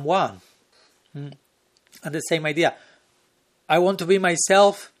become one. And the same idea. I want to be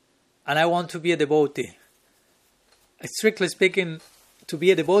myself and I want to be a devotee. Strictly speaking, to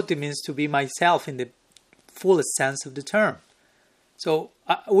be a devotee means to be myself in the fullest sense of the term. So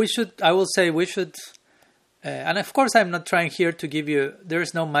we should, and of course I'm not trying here to give you, there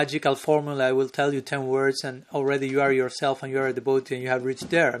is no magical formula. I will tell you 10 words and already you are yourself and you are a devotee and you have reached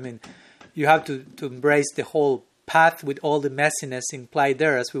there. You have to embrace the whole path with all the messiness implied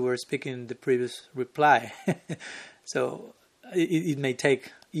there, as we were speaking in the previous reply. So it may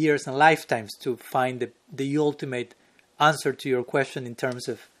take years and lifetimes to find the ultimate answer to your question in terms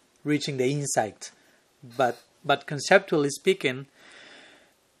of reaching the insight. But conceptually speaking,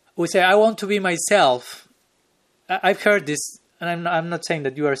 we say, I want to be myself. I've heard this, and I'm not saying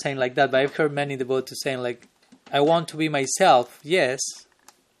that you are saying like that, but I've heard many devotees saying like, I want to be myself. Yes,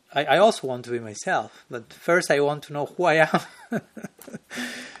 I also want to be myself, but first I want to know who I am.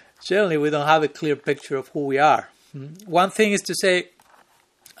 Generally, we don't have a clear picture of who we are. One thing is to say,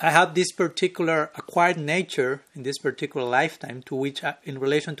 I have this particular acquired nature in this particular lifetime in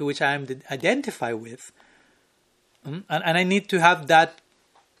relation to which I am identified with. And I need to have that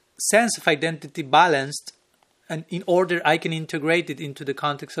sense of identity balanced, and in order I can integrate it into the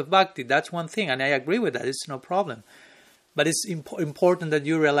context of bhakti. That's one thing, and I agree with that. It's no problem. But it's important that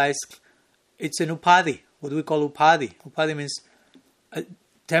you realize it's an upadhi, what we call upadhi. Upadhi means a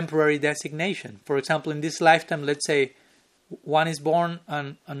temporary designation. For example, in this lifetime, let's say one is born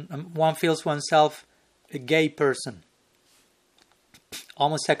and one feels oneself a gay person,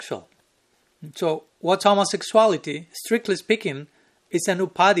 homosexual. So what's homosexuality? Strictly speaking, it's an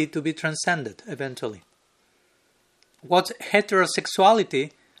upadhi to be transcended eventually. What's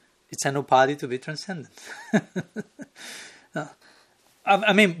heterosexuality? It's an upadhi to be transcended.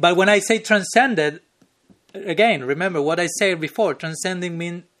 But when I say transcended, again, remember what I said before, transcending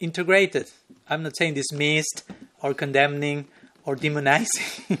means integrated. I'm not saying dismissed or condemning or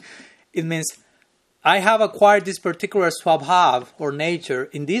demonizing. It means I have acquired this particular swabhav or nature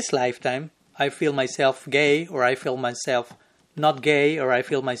in this lifetime. I feel myself gay, or I feel myself not gay, or I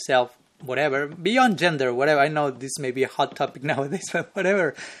feel myself whatever, beyond gender, whatever. I know this may be a hot topic nowadays, but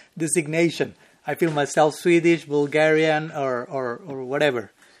whatever designation. I feel myself Swedish, Bulgarian, or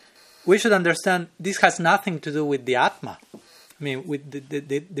whatever. We should understand this has nothing to do with the Atma. With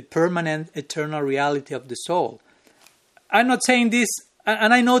the permanent, eternal reality of the soul. I'm not saying this,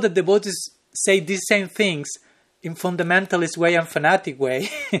 and I know that devotees say these same things in fundamentalist way and fanatic way,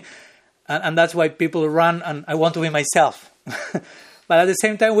 and that's why people run and I want to be myself. But at the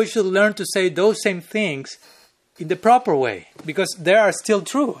same time, we should learn to say those same things in the proper way, because they are still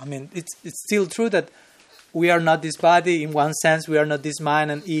true. It's still true that we are not this body in one sense, we are not this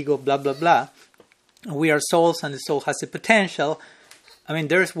mind and ego, blah, blah, blah. We are souls and the soul has a potential.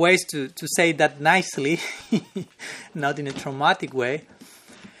 There's ways to say that nicely, not in a traumatic way.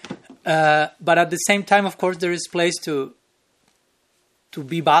 But at the same time, of course, there is place to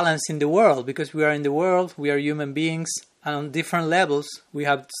be balanced in the world, because we are in the world, we are human beings, and on different levels, we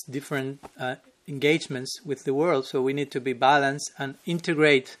have different engagements with the world, so we need to be balanced and be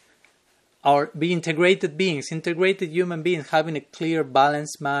integrated beings, integrated human beings, having a clear,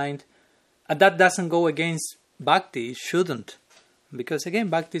 balanced mind. And that doesn't go against bhakti, it shouldn't. Because again,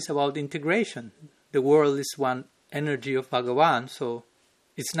 bhakti is about integration. The world is one energy of Bhagavan, so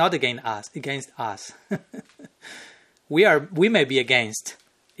it's not against us. We may be against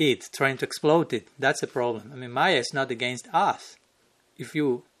it, trying to explode it. That's a problem. Maya is not against us. If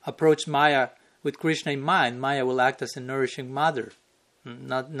you approach Maya with Krishna in mind, Maya will act as a nourishing mother,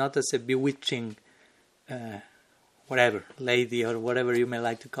 not as a bewitching lady or whatever you may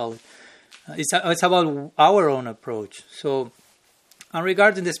like to call it. It's about our own approach. So, and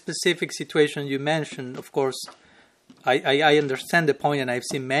regarding the specific situation you mentioned, of course, I understand the point, and I've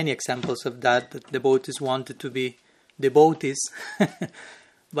seen many examples of that devotees wanted to be devotees,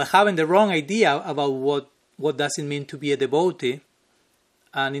 but having the wrong idea about what does it mean to be a devotee,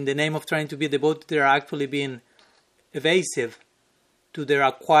 and in the name of trying to be a devotee, they are actually being evasive to their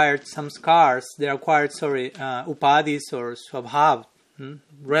acquired samskars, upadhis or swabhav,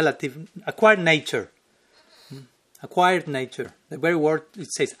 relative, acquired nature. Acquired nature. The very word,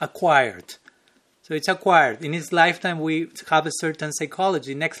 it says acquired. So it's acquired. In his lifetime we have a certain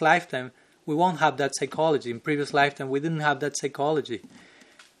psychology. Next lifetime we won't have that psychology. In previous lifetime we didn't have that psychology.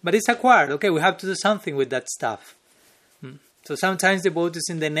 But it's acquired. Okay, we have to do something with that stuff. So sometimes devotees,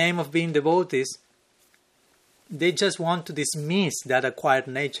 in the name of being devotees, they just want to dismiss that acquired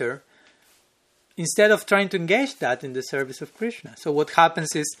nature instead of trying to engage that in the service of Krishna. So what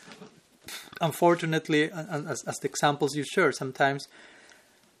happens is, unfortunately, as the examples you share, sometimes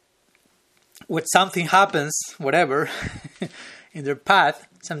when something happens, whatever, in their path,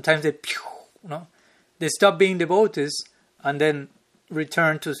 sometimes they stop being devotees and then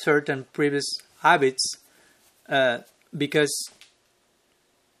return to certain previous habits because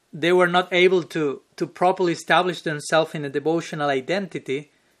they were not able to properly establish themselves in a devotional identity,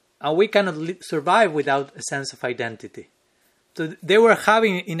 and we cannot survive without a sense of identity. So they were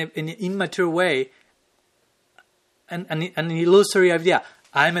having, in an immature way, an illusory idea.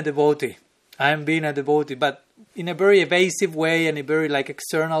 I'm a devotee. I'm being a devotee, but in a very evasive way and a very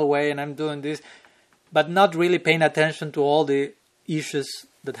external way, and I'm doing this, but not really paying attention to all the issues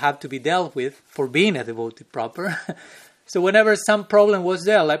that have to be dealt with for being a devotee proper. So whenever some problem was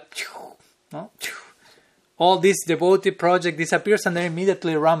there, all this devotee project disappears, and then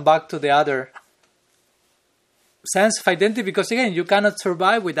immediately run back to the other sense of identity, because again, you cannot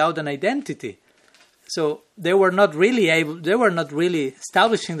survive without an identity. So they were not really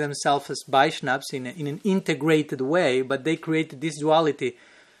establishing themselves as Vaishnavas in an integrated way, but they created this duality.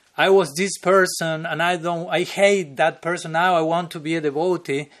 I was this person, and I hate that person. Now I want to be a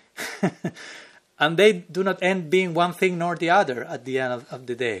devotee. And they do not end being one thing nor the other at the end of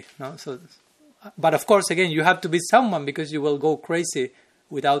the day. No? So, but of course, again, you have to be someone, because you will go crazy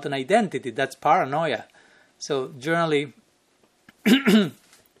without an identity. That's paranoia. So generally,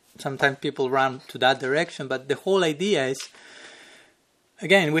 sometimes people run to that direction. But the whole idea is,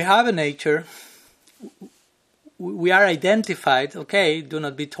 again, we have a nature. We are identified. Okay, do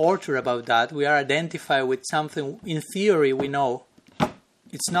not be tortured about that. We are identified with something. In theory, we know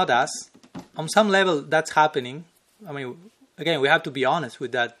it's not us. On some level, that's happening. I mean, again, we have to be honest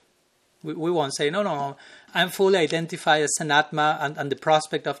with that. We won't say, no, I'm fully identified as an Atma and the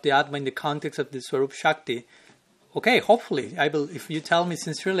prospect of the Atma in the context of the Swarup Shakti. Okay, hopefully, if you tell me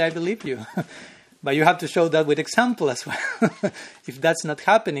sincerely, I believe you. But you have to show that with example as well. If that's not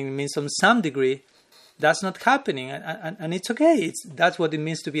happening, it means on some degree, that's not happening. And it's okay. That's what it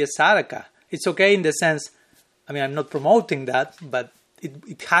means to be a sadhaka. It's okay in the sense, I mean, I'm not promoting that, but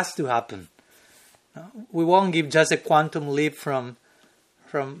it has to happen. We won't give just a quantum leap from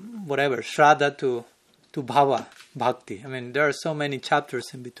whatever, Shraddha to Bhava, Bhakti. I mean, there are so many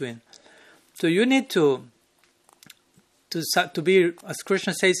chapters in between. So you need to be, as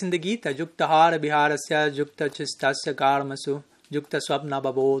Krishna says in the Gita, Yukta Hara Viharasya, Yukta Chistasya Karmasu, Yukta Swapna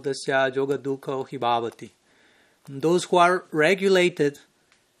Babodasya, Yoga Dukha Hibhavati. Those who are regulated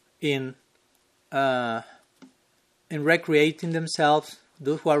in recreating themselves,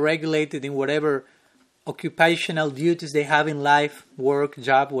 those who are regulated in whatever occupational duties they have in life, work,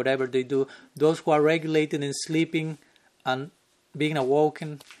 job, whatever they do, those who are regulated in sleeping and being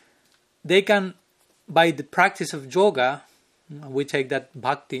awoken, they can, by the practice of yoga, we take that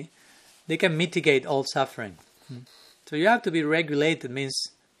bhakti, they can mitigate all suffering. So you have to be regulated,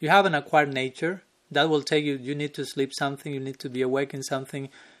 means you have an acquired nature, that will take you need to sleep something, you need to be awake in something,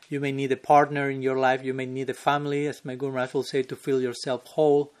 you may need a partner in your life, you may need a family, as my Guru Maharaj will say, to feel yourself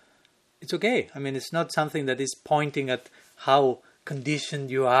whole. It's okay. I mean, it's not something that is pointing at how conditioned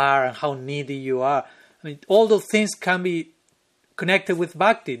you are and how needy you are. I mean, all those things can be connected with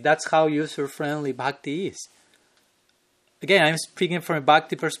bhakti. That's how user-friendly bhakti is. Again, I'm speaking from a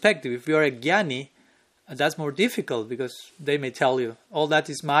bhakti perspective. If you're a jnani, that's more difficult, because they may tell you, all that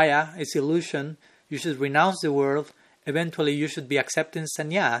is maya, it's illusion, you should renounce the world, eventually you should be accepting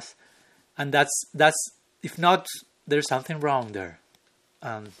sannyas, and that's if not, there's something wrong there.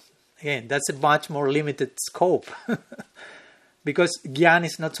 Again, that's a much more limited scope. Because Gyan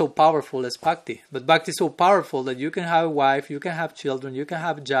is not so powerful as Bhakti. But Bhakti is so powerful that you can have a wife, you can have children, you can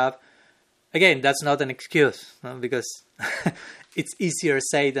have a job. Again, that's not an excuse, because it's easier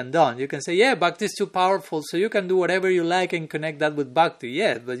said than done. You can say, yeah, Bhakti is too powerful, so you can do whatever you like and connect that with Bhakti.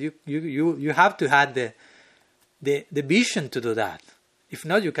 Yeah, but you have to have the vision to do that. If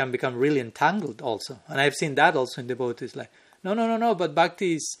not, you can become really entangled also. And I've seen that also in devotees. Like, no, but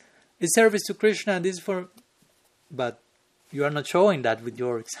Bhakti is service to Krishna, and this is for... But you are not showing that with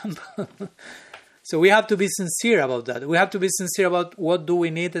your example. So we have to be sincere about that. We have to be sincere about what do we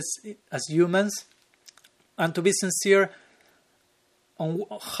need as humans, and to be sincere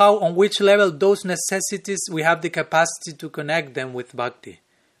on which level those necessities we have the capacity to connect them with bhakti,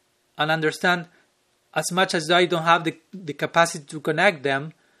 and understand as much as I don't have the capacity to connect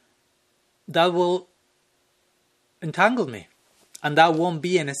them, that will entangle me, and that won't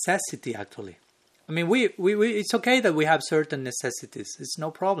be a necessity actually. I mean, we it's okay that we have certain necessities, it's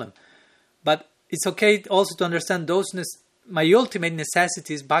no problem, but it's okay also to understand my ultimate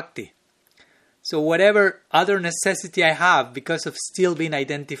necessity is bhakti. So whatever other necessity I have, because of still being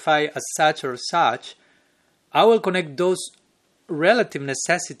identified as such or such, I will connect those relative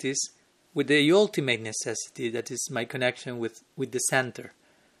necessities with the ultimate necessity, that is my connection with the center.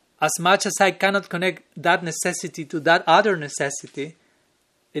 As much as I cannot connect that necessity to that other necessity,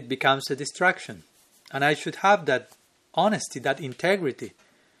 it becomes a distraction. And I should have that honesty, that integrity.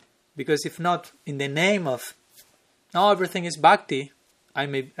 Because if not, in the name of, no, everything is bhakti, I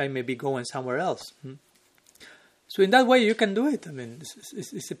may be going somewhere else. So in that way you can do it. I mean,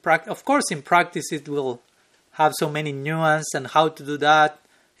 it's a practice. Of course, in practice it will have so many nuances and how to do that.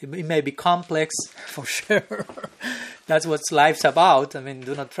 It may be complex, for sure. That's what life's about. I mean,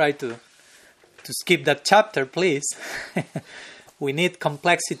 do not try to skip that chapter, please. We need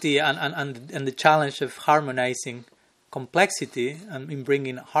complexity and the challenge of harmonizing complexity and in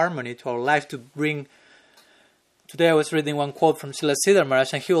bringing harmony to our life. Today I was reading one quote from Srila Siddhar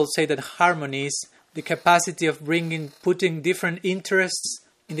Maharaj, and he will say that harmony is the capacity of putting different interests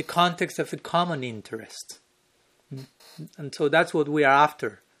in the context of a common interest. And so that's what we are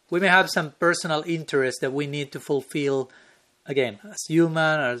after. We may have some personal interest that we need to fulfill, again, as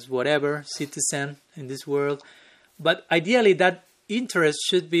human, as whatever, citizen in this world. But ideally that interest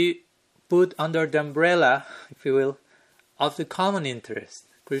should be put under the umbrella, if you will, of the common interest,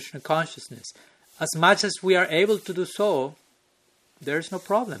 Krishna consciousness. As much as we are able to do so, there's no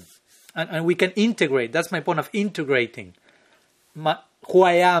problem. And we can integrate. That's my point of integrating who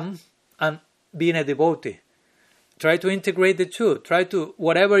I am and being a devotee. Try to integrate the two. Try to,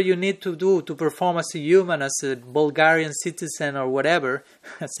 whatever you need to do to perform as a human, as a Bulgarian citizen or whatever,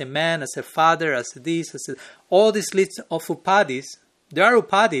 as a man, as a father, as a this, all these lists of upadhis. There are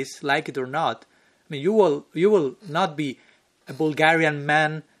upadhis, like it or not. I mean, you will not be a Bulgarian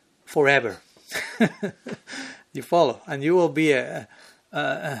man forever. You follow? And you will be a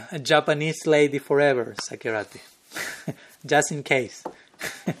Japanese lady forever, Sakirati. Just in case.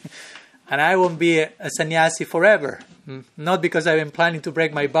 And I won't be a sannyasi forever. Not because I've been planning to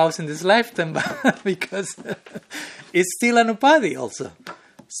break my vows in this lifetime, but because it's still an upadhi also.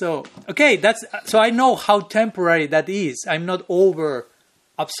 So, okay, so I know how temporary that is. I'm not over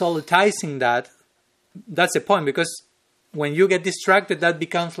absolutizing that. That's the point, because when you get distracted, that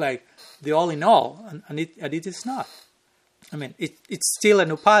becomes like the all in all, and it is not. I mean, it's still an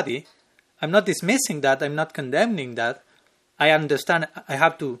upadhi. I'm not dismissing that. I'm not condemning that. I understand I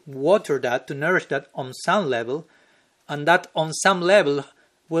have to water that, to nourish that on some level, and that on some level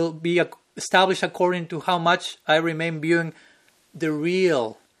will be established according to how much I remain viewing the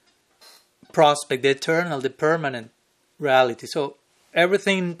real prospect, the eternal, the permanent reality. So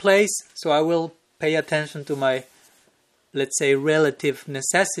everything in place, so I will pay attention to my, let's say, relative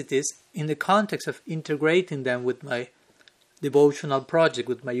necessities in the context of integrating them with my devotional project,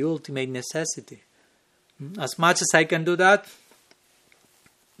 with my ultimate necessity. As much as I can do that,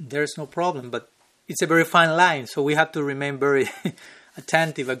 there's no problem. But it's a very fine line, so we have to remain very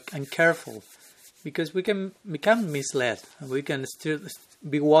attentive and careful, because we can become misled, and we can still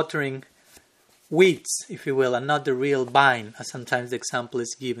be watering weeds, if you will, and not the real vine, as sometimes the example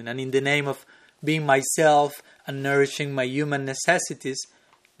is given. And in the name of being myself and nourishing my human necessities,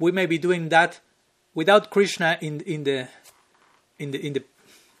 we may be doing that without Krishna in the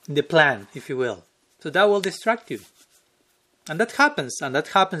plan, if you will. So that will distract you. And that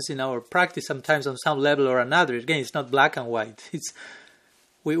happens in our practice sometimes on some level or another. Again, it's not black and white.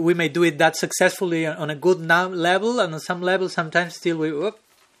 We may do it that successfully on a good level, and on some level sometimes still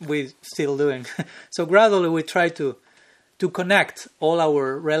we're still doing. So gradually we try to connect all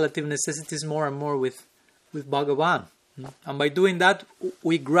our relative necessities more and more with Bhagavan. And by doing that,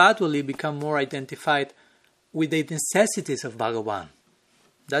 we gradually become more identified with the necessities of Bhagavan.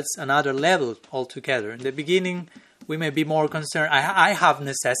 That's another level altogether. In the beginning, we may be more concerned, I have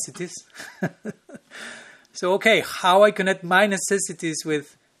necessities. So, okay, how I connect my necessities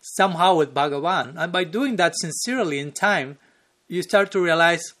with Bhagavan. And by doing that sincerely in time, you start to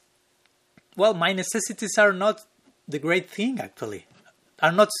realize, well, my necessities are not the great thing, actually.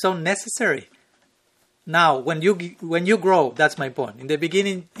 Are not so necessary. Now, when you grow, that's my point. In the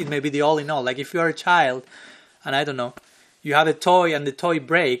beginning, it may be the all in all. Like if you are a child, and I don't know, you have a toy and the toy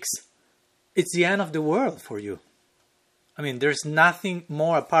breaks, it's the end of the world for you. I mean, there's nothing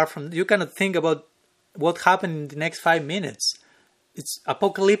more apart from... You cannot think about what happened in the next 5 minutes. It's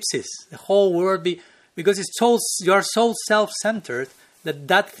apocalypse. The whole world because you are so self-centered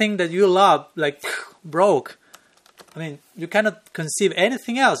that thing that you love, like, broke. I mean, you cannot conceive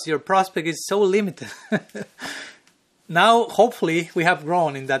anything else. Your prospect is so limited. Now, hopefully, we have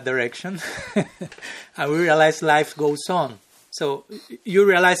grown in that direction. And we realize life goes on. So you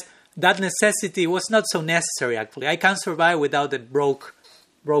realize that necessity was not so necessary, actually. I can't survive without a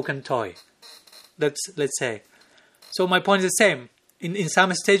broken toy. Let's say. So my point is the same. In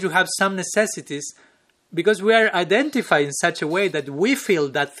some stage, you have some necessities because we are identified in such a way that we feel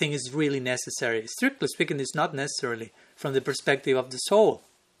that thing is really necessary. Strictly speaking, it's not necessarily from the perspective of the soul.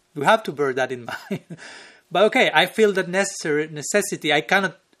 You have to bear that in mind. But okay, I feel that necessity. I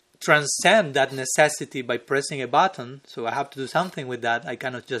cannot transcend that necessity by pressing a button, so I have to do something with that. I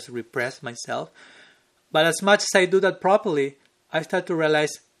cannot just repress myself. But as much as I do that properly, I start to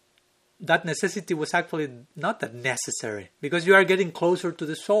realize that necessity was actually not that necessary, because you are getting closer to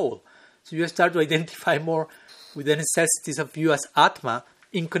the soul. So you start to identify more with the necessities of you as Atma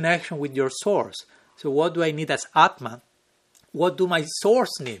in connection with your source. So what do I need as Atma? What do my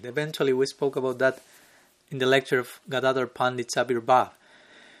source need? Eventually we spoke about that in the lecture of Gadadhar Pandit Sabir Bhav.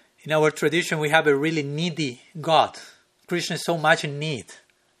 In our tradition, we have a really needy God. Krishna is so much in need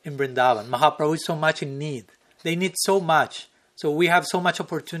in Vrindavan. Mahaprabhu is so much in need. They need so much. So we have so much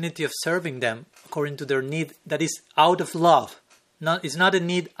opportunity of serving them according to their need that is out of love. It's not a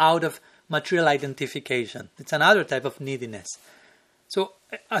need out of material identification. It's another type of neediness. So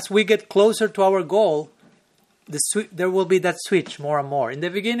as we get closer to our goal, there will be that switch more and more. In the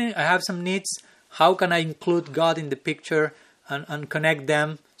beginning, I have some needs. How can I include God in the picture and connect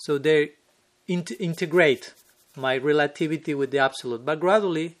them so they integrate my relativity with the Absolute? But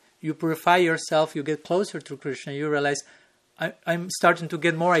gradually, you purify yourself, you get closer to Krishna, you realize I'm starting to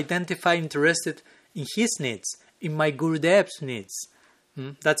get more identified, interested in his needs, in my Gurudev's needs.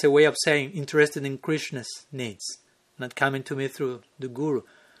 That's a way of saying interested in Krishna's needs, not coming to me through the Guru.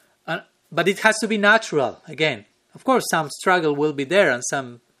 But it has to be natural, again. Of course, some struggle will be there and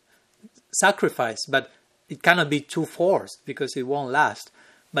some sacrifice, but it cannot be too forced because it won't last.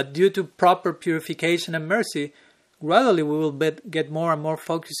 But due to proper purification and mercy, gradually we will get more and more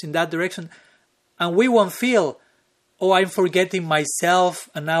focused in that direction. And we won't feel, oh, I'm forgetting myself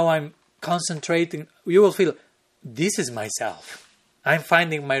and now I'm concentrating. You will feel, this is myself. I'm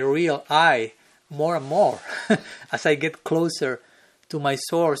finding my real I more and more as I get closer to my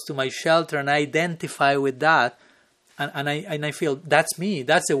source, to my shelter, and I identify with that. And I feel, that's me.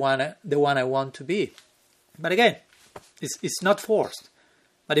 That's the one I want to be. But again, it's not forced.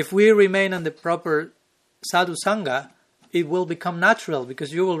 But if we remain on the proper sadhu sangha, it will become natural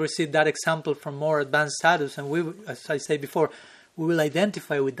because you will receive that example from more advanced sadhus, and we, as I said before, we will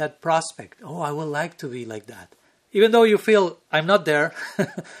identify with that prospect. Oh, I would like to be like that. Even though you feel I'm not there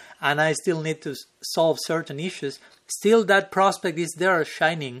and I still need to solve certain issues, still that prospect is there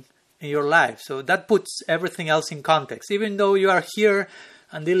shining in your life. So that puts everything else in context. Even though you are here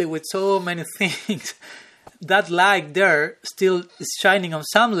and dealing with so many things, that light there still is shining on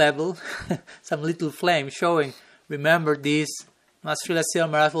some level, some little flame showing, remember this. Master Srila Srila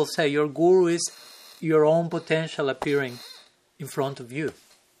Maharaj will say, your Guru is your own potential appearing in front of you,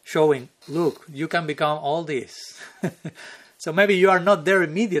 showing, look, you can become all this. So maybe you are not there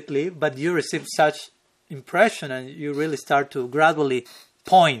immediately, but you receive such impression and you really start to gradually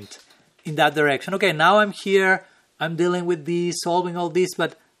point in that direction. Okay, now I'm here, I'm dealing with this, solving all this,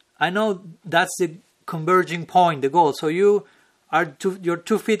 but I know that's the converging point, the goal. So you're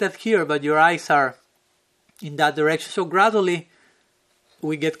 2 feet at here, but your eyes are in that direction. So gradually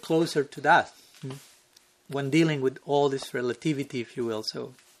we get closer to that when dealing with all this relativity, if you will.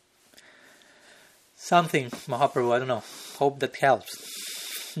 So something, Mahaprabhu, I don't know. Hope that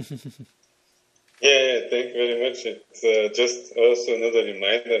helps. Yeah, thank you very much. It's just also another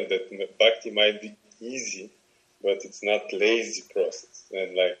reminder that bhakti might be easy, but it's not lazy process.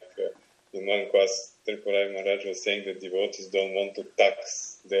 And like in one class, Tripurari Maharaj was saying that devotees don't want to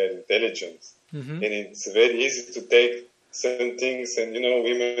tax their intelligence. And it's very easy to take some things and,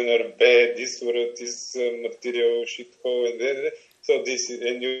 women are bad, this material shit hole, and so this,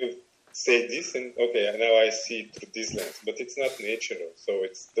 and you say this, and okay, now I see it through this lens. But it's not natural, so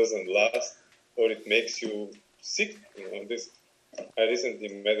it doesn't last, or it makes you sick. I recently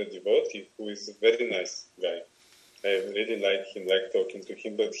met a devotee who is a very nice guy. I really like him, like talking to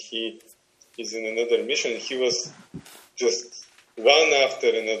him, but he is in another mission. He was just one after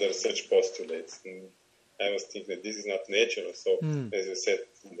another such postulates. And I was thinking that this is not natural. So, as you said,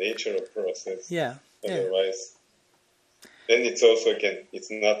 natural process. Yeah. Otherwise. And it's also, again,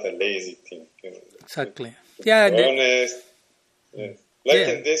 it's not a lazy thing. Exactly. Yeah. Honest. Yes.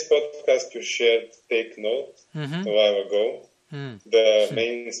 In this podcast you shared, take note, a while ago. The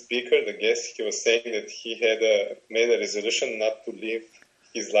main speaker, the guest, he was saying that he had made a resolution not to live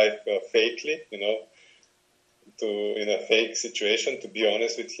his life fakely, in a fake situation, to be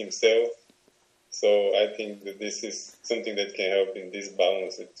honest with himself. So I think that this is something that can help in this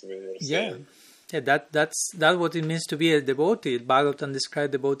balance that you're saying. Yeah, that's what it means to be a devotee. Bhagavatam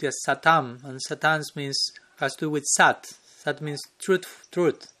described devotee as satam, and satam has to do with sat. Sat means truth.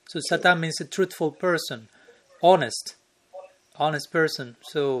 So satam means a truthful person, honest person.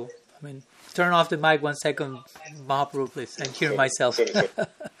 So, turn off the mic 1 second, Mahaprabhu, please, and hear myself.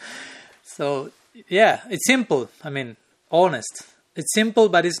 So, yeah, it's simple. Honest. It's simple,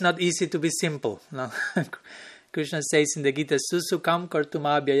 but it's not easy to be simple. No? Krishna says in the Gita, Susukam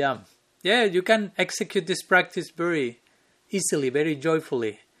kartumabhyayam. Yeah, you can execute this practice very easily, very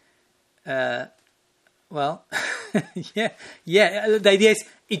joyfully. The idea is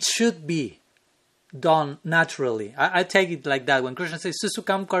it should be done naturally. I take it like that. When Krishna says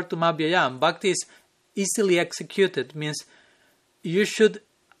Susukam kartumabhyayam, bhakti is easily executed, means you should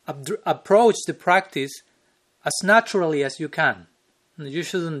approach the practice as naturally as you can. You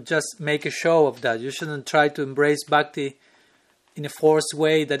shouldn't just make a show of that. You shouldn't try to embrace bhakti in a forced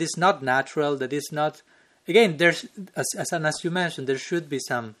way that is not natural, that is not... Again, there's, as you mentioned, there should be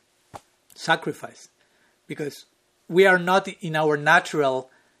some sacrifice, because we are not in our natural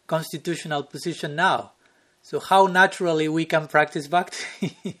constitutional position now. So how naturally we can practice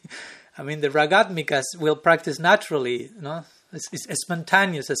bhakti? The Ragatmikas will practice naturally, It's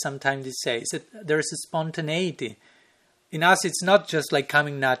spontaneous, as sometimes they say. There is a spontaneity. In us, it's not just like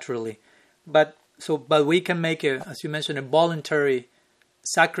coming naturally. But we can make, as you mentioned, a voluntary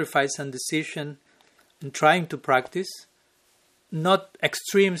sacrifice and decision in trying to practice. Not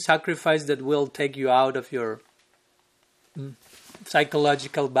extreme sacrifice that will take you out of your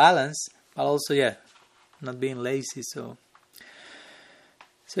psychological balance, but also, not being lazy. So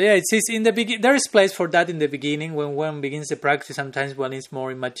it says in the beginning, there is place for that in the beginning. When one begins the practice, sometimes one is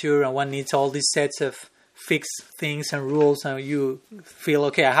more immature and one needs all these sets of fixed things and rules, and you feel,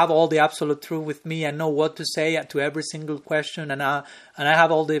 okay, I have all the absolute truth with me. I know what to say to every single question, and I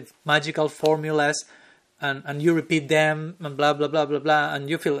have all the magical formulas, and you repeat them, and blah, blah, blah, blah, blah, and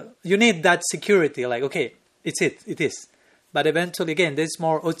you feel, you need that security, like, okay, it is. But eventually, again, there's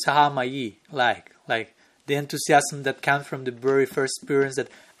more utsahamayi, like the enthusiasm that comes from the very first experience, that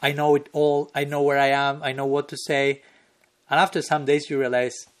I know it all, I know where I am, I know what to say. And after some days you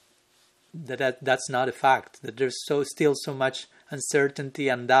realize that's not a fact, that there's still so much uncertainty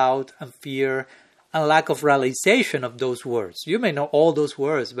and doubt and fear and lack of realization of those words. You may know all those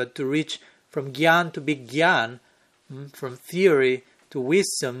words, but to reach from gyan to big gyan, from theory to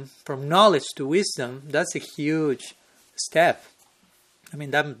wisdom, from knowledge to wisdom, that's a huge step.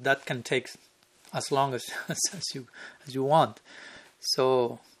 That can take as long as you want.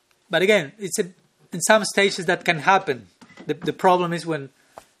 So, but again, in some stages that can happen. The problem is when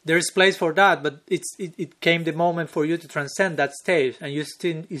there is place for that, but it came the moment for you to transcend that stage, and you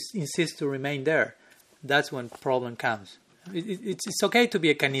still insist to remain there. That's when problem comes. It's okay to be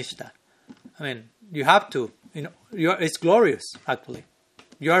a kanishta. You have to. It's glorious actually.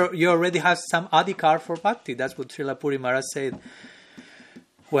 You already have some adhikar for bhakti. That's what Srila Puri Maharaj said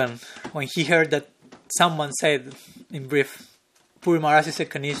when he heard that someone said, in brief, Puri Maharaj is a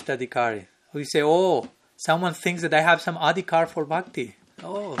kanishta adhikari. We say, someone thinks that I have some adhikar for bhakti.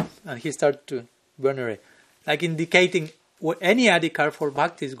 And he started to venerate, like indicating any adhikar for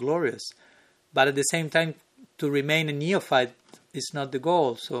bhakti is glorious, but at the same time, to remain a neophyte is not the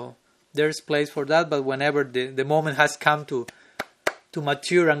goal. So there's place for that, but whenever the moment has come to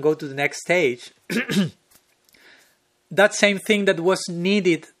mature and go to the next stage, that same thing that was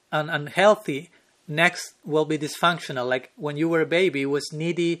needed and healthy next will be dysfunctional. Like when you were a baby, it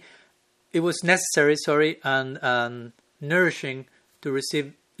was necessary, and nourishing to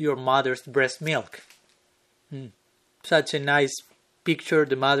receive your mother's breast milk. Such a nice picture,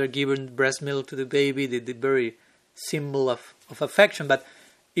 the mother giving breast milk to the baby, the very symbol of affection. But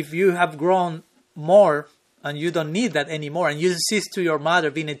if you have grown more and you don't need that anymore, and you insist to your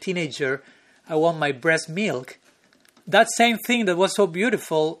mother, being a teenager, I want my breast milk, that same thing that was so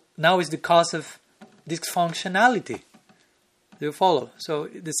beautiful now is the cause of dysfunctionality. Do you follow? So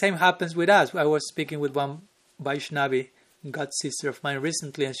the same happens with us. I was speaking with one Vaishnavi, god sister of mine,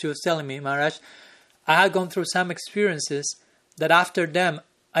 recently, and she was telling me, Maharaj, I had gone through some experiences that after them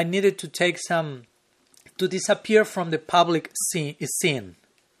I needed to disappear from the public scene.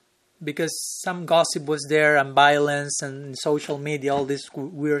 because some gossip was there and violence and social media, all this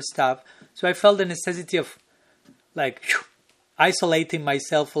weird stuff. So I felt the necessity of isolating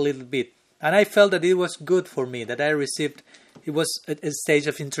myself a little bit. And I felt that it was good for me, that I received, it was a stage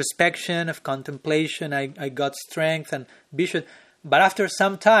of introspection, of contemplation. I got strength and vision. But after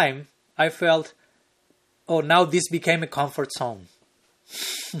some time, I felt, now this became a comfort zone.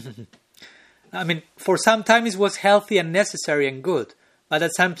 I mean, for some time it was healthy and necessary and good. But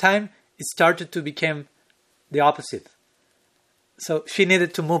at some time, it started to become the opposite. So she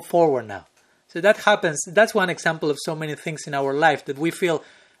needed to move forward now. So that happens. That's one example of so many things in our life that we feel,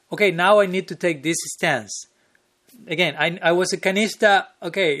 okay, now I need to take this stance. Again, I was a Kanishta,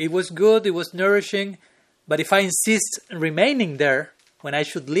 okay, it was good, it was nourishing, but if I insist on remaining there when I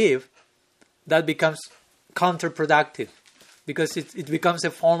should leave, that becomes counterproductive because it becomes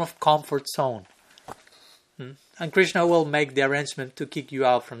a form of comfort zone. And Krishna will make the arrangement to kick you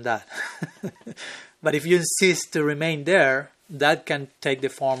out from that. But if you insist to remain there, that can take the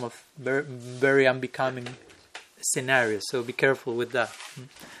form of very, very unbecoming scenarios. So be careful with that.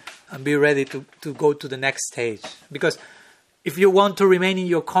 And be ready to go to the next stage. Because if you want to remain in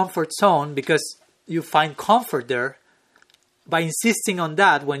your comfort zone because you find comfort there, by insisting on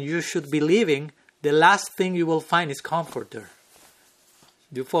that when you should be leaving, the last thing you will find is comfort there.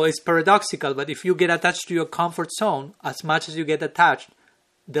 Therefore, it's paradoxical, but if you get attached to your comfort zone, as much as you get attached,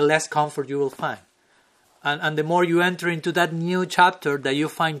 the less comfort you will find. And the more you enter into that new chapter that you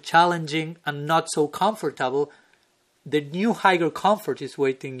find challenging and not so comfortable, the new higher comfort is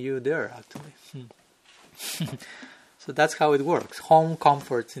waiting you there, actually. So that's how it works. Home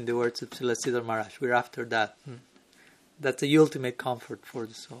comforts, in the words of Srila Siddhar Maharaj. We're after that. That's the ultimate comfort for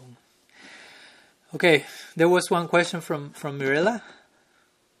the soul. Okay, there was one question from Mirella.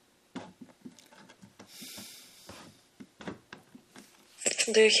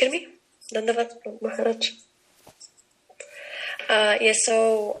 Do you hear me? Dandavat Maharaj. Yes,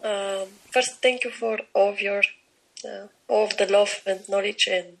 so first thank you for all of your all of the love and knowledge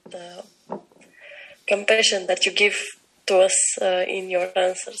and compassion that you give to us in your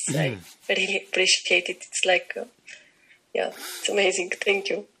answers. I really appreciate it. It's like, it's amazing. Thank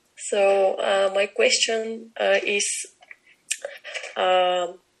you. So my question is,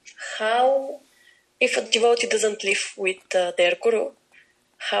 how, if a devotee doesn't live with their guru,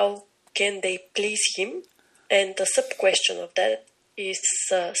 how can they please him? And the sub-question of that is,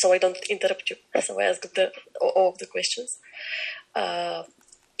 so I don't interrupt you, so I ask all of the questions.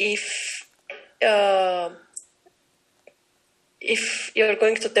 If you're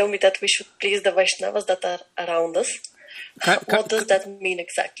going to tell me that we should please the Vaisnavas that are around us, what does that mean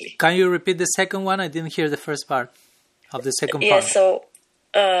exactly? Can you repeat the second one? I didn't hear the first part of the second part. Yes, so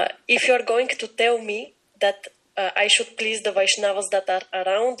if you're going to tell me that I should please the Vaishnavas that are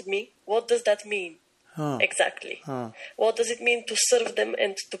around me, what does that mean exactly? What does it mean to serve them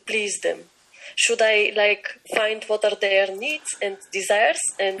and to please them? Should I find what are their needs and desires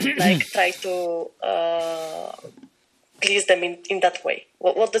and try to please them in that way?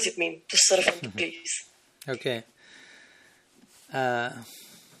 What does it mean to serve and to please? Okay.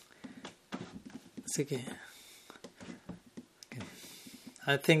 It's okay.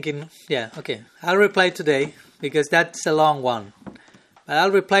 I'm thinking, okay. I'll reply today because that's a long one. But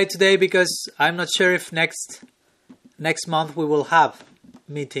I'll reply today because I'm not sure if next month we will have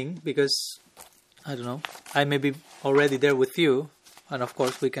meeting because I don't know. I may be already there with you, and of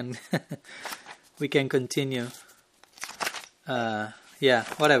course we can we can continue.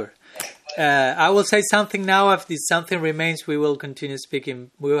 Whatever. I will say something now. If something remains, we will continue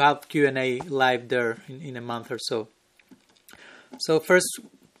speaking. We will have Q&A live there in a month or so. So first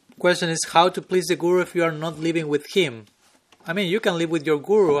question is how to please the Guru if you are not living with him. I mean, you can live with your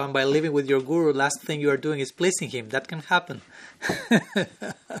Guru, and by living with your Guru, last thing you are doing is pleasing him. That can happen.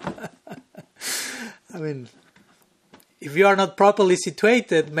 I mean, if you are not properly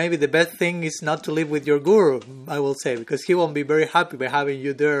situated, maybe the best thing is not to live with your Guru, I will say, because he won't be very happy by having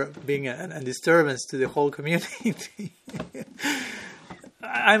you there being a disturbance to the whole community.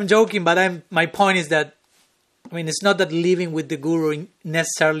 I'm joking, but my point is that, I mean, it's not that living with the Guru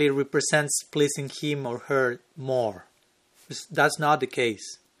necessarily represents pleasing him or her more. That's not the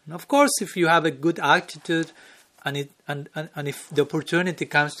case. And of course, if you have a good attitude and if the opportunity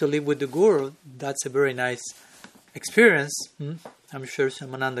comes to live with the Guru, that's a very nice experience. I'm sure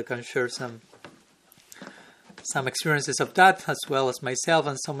Samananda can share some experiences of that as well as myself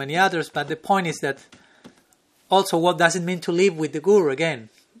and so many others. But the point is that also what does it mean to live with the Guru again?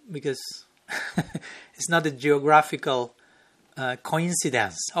 Because it's not a geographical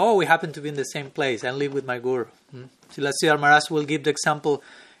coincidence. Oh, we happen to be in the same place and live with my Guru. Srila Siddhar Maharaj will give the example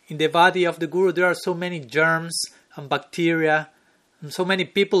in the body of the Guru there are so many germs and bacteria, and so many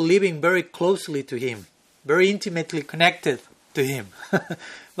people living very closely to him, very intimately connected to him.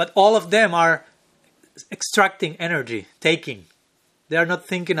 But all of them are extracting energy, taking. They are not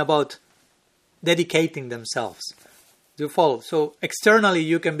thinking about dedicating themselves. Do you follow? So externally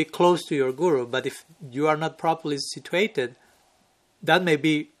you can be close to your Guru, but if you are not properly situated, that may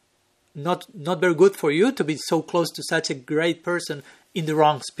be not very good for you to be so close to such a great person in the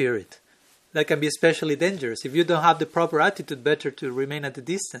wrong spirit. That can be especially dangerous. If you don't have the proper attitude, better to remain at a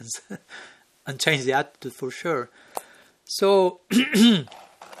distance and change the attitude for sure. So,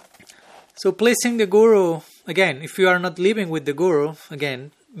 so pleasing the Guru, again, if you are not living with the Guru,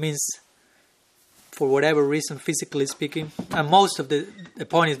 again, means for whatever reason, physically speaking, and the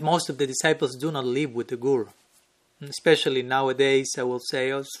point is most of the disciples do not live with the Guru. Especially nowadays, I will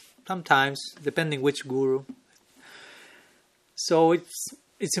say, or sometimes, depending which Guru. So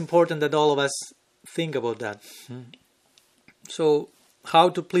it's important that all of us think about that. So how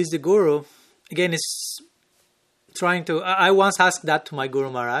to please the Guru? Again, is trying to... I once asked that to my Guru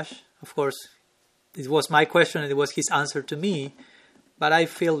Maharaj. Of course, it was my question and it was his answer to me. But I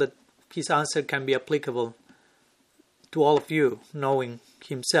feel that his answer can be applicable to all of you, knowing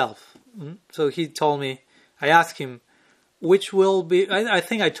himself. So he told me, I asked him, which will be... I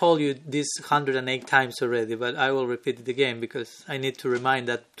think I told you this 108 times already, but I will repeat it again because I need to remind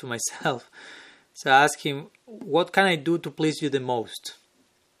that to myself. So I asked him, what can I do to please you the most?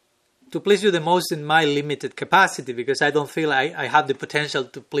 To please you the most in my limited capacity, because I don't feel I have the potential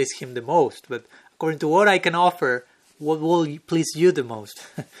to please him the most. But according to what I can offer, what will please you the most?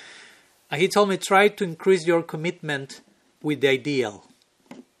 And he told me, try to increase your commitment with the ideal.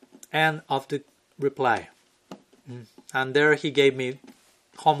 End of the reply. And there he gave me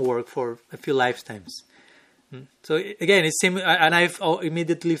homework for a few lifetimes. So again, it seemed, and I've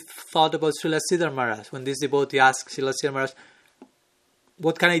immediately thought about Srila Siddhar Maharaj. When this devotee asked Srila Siddhar Maharaj,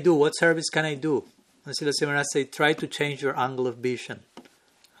 what can I do? What service can I do? And Srila Siddhar Maharaj said, try to change your angle of vision.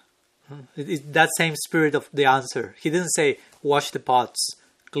 It's that same spirit of the answer. He didn't say, wash the pots,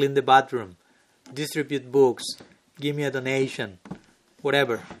 clean the bathroom, distribute books, give me a donation,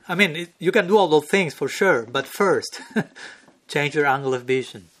 whatever. I mean, you can do all those things for sure, but first, change your angle of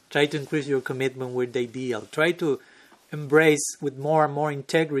vision. Try to increase your commitment with the ideal. Try to embrace with more and more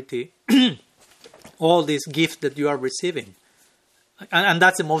integrity all these gifts that you are receiving. And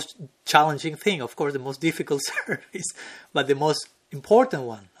that's the most challenging thing, of course, the most difficult service, but the most important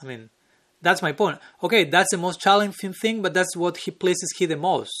one. I mean, that's my point. Okay, that's the most challenging thing, but that's what pleases he the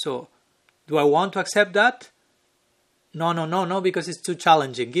most. So, do I want to accept that? No, because it's too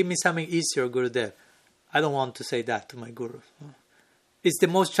challenging. Give me something easier, Gurudev. I don't want to say that to my Guru. It's the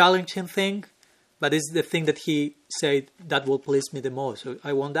most challenging thing, but it's the thing that he said that will please me the most. So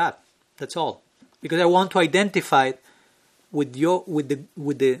I want that. That's all. Because I want to identify it with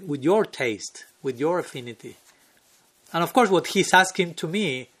your taste, with your affinity. And of course, what he's asking to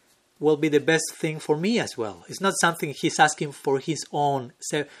me will be the best thing for me as well. It's not something he's asking for his own.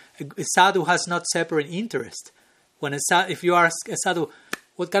 A sadhu has not separate interest. If you ask a sadhu,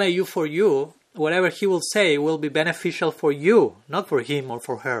 what can I do for you? Whatever he will say will be beneficial for you, not for him or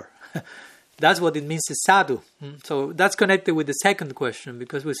for her. That's what it means to sadhu. So that's connected with the second question,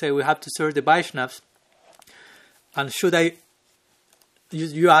 because we say we have to serve the Vaishnavas. And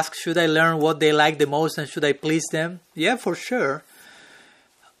you ask, should I learn what they like the most and should I please them? Yeah, for sure.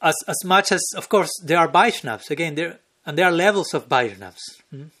 As much as, of course, there are Vaishnavas. Again, there are levels of Vaishnavas.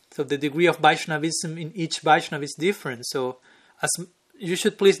 So the degree of Vaishnavism in each Vaishnava is different. So you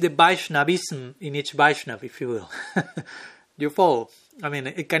should please the Vaishnavism in each Vaishnava, if you will. You follow? I mean,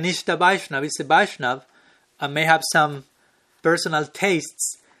 a Kanishta Vaishnava is a Vaishnava and may have some personal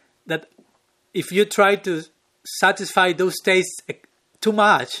tastes that if you try to satisfy those tastes too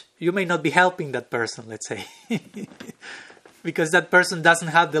much, you may not be helping that person, let's say. Because that person doesn't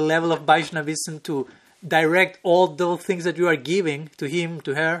have the level of Vaishnavism to direct all those things that you are giving to him,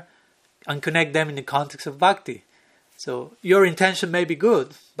 to her, and connect them in the context of bhakti. So your intention may be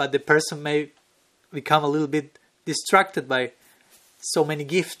good, but the person may become a little bit distracted by so many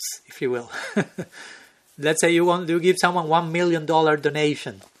gifts, if you will. Let's say you want to give someone $1 million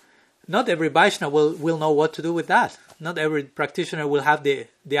donation. Not every Vaishnava will know what to do with that. Not every practitioner will have the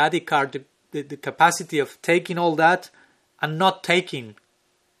adhikar, the capacity of taking all that and not taking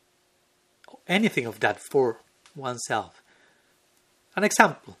anything of that for oneself. An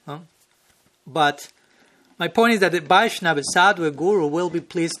example. But my point is that the Vaishnava, sadhu, a guru will be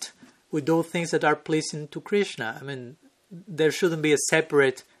pleased with those things that are pleasing to Krishna. I mean, there shouldn't be a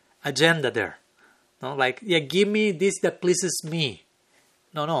separate agenda there. Like, give me this that pleases me.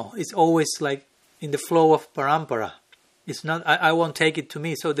 No. It's always like in the flow of parampara. It's not, I won't take it to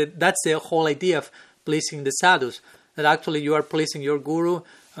me. So that's the whole idea of pleasing the sadhus. That actually you are pleasing your guru,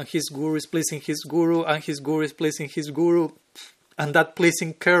 and his guru is pleasing his guru, and his guru is pleasing his guru. And that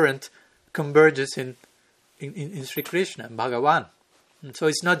pleasing current converges in Sri Krishna, Bhagavan. And so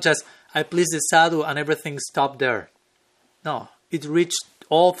it's not just, I please the sadhu and everything stopped there. No, it reached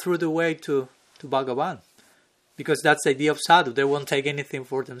all through the way to Bhagavan. Because that's the idea of sadhu. They won't take anything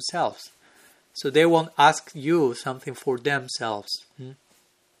for themselves. So they won't ask you something for themselves.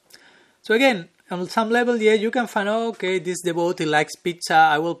 So again, on some level, you can find, okay, this devotee likes pizza,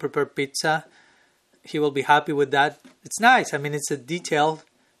 I will prepare pizza. He will be happy with that. It's nice. I mean, it's a detail,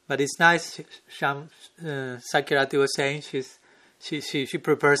 but it's nice. Sakirati was saying she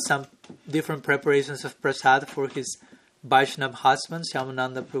prepares some different preparations of prasad for his Vaishnava husband,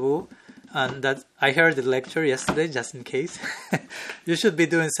 Shyamananda Prabhu. And that I heard the lecture yesterday, just in case. You should be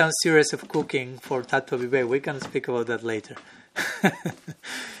doing some series of cooking for Tattva Vivek. We can speak about that later.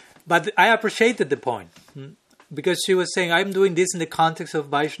 But I appreciated the point. Because she was saying, I'm doing this in the context of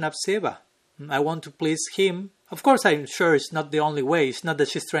Vaishnava Seva. I want to please him. Of course, I'm sure it's not the only way. It's not that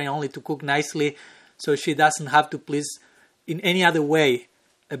she's trying only to cook nicely, so she doesn't have to please in any other way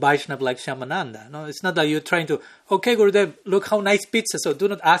a Vaishnava like Shyamananda. No, it's not that you're trying to, okay, Gurudev, look how nice pizza, so do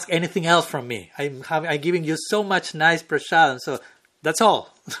not ask anything else from me. I'm giving you so much nice prasad, so that's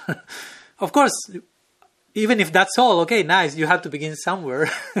all. Of course, even if that's all, okay, nice, you have to begin somewhere.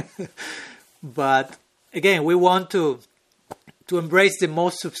 But again, we want to embrace the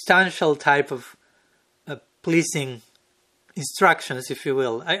most substantial type of pleasing instructions, if you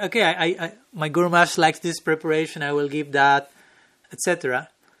will. My Guru Maharaj likes this preparation, I will give that, etc.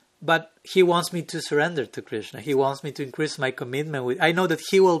 But he wants me to surrender to Krishna. He wants me to increase my commitment with. I know that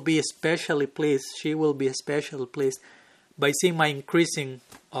he will be especially pleased, she will be especially pleased by seeing my increasing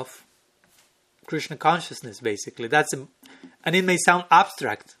of Krishna consciousness, basically. And it may sound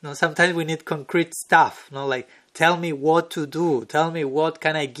abstract. Sometimes we need concrete stuff. Like, tell me what to do. Tell me what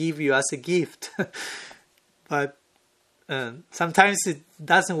can I give you as a gift. But sometimes it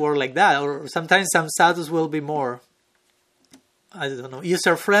doesn't work like that. Or sometimes some sadhus will be more, I don't know,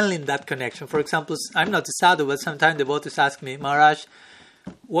 user-friendly in that connection. For example, I'm not a sadhu, but sometimes devotees ask me, Maharaj,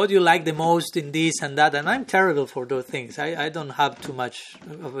 what do you like the most in this and that? And I'm terrible for those things. I don't have too much.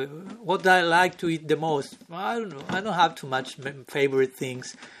 What do I like to eat the most? I don't know. I don't have too much favorite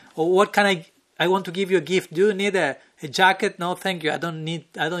things. Or what can I want to give you a gift. Do you need a jacket? No, thank you. I don't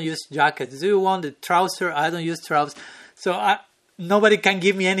use jackets. Do you want a trouser? I don't use trousers. So nobody can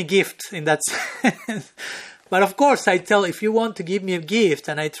give me any gift in that sense. But of course, I tell, if you want to give me a gift,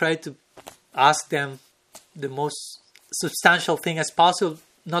 and I try to ask them the most substantial thing as possible,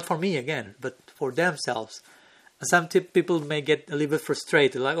 not for me again, but for themselves. And some people may get a little bit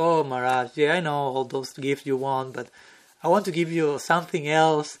frustrated, like, oh Maharaj, yeah, I know all those gifts you want, but I want to give you something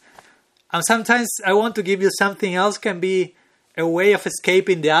else. And sometimes I want to give you something else can be a way of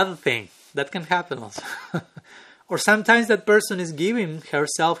escaping the other thing. That can happen also. Or sometimes that person is giving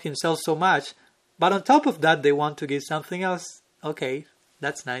himself so much, but on top of that they want to give something else. Okay,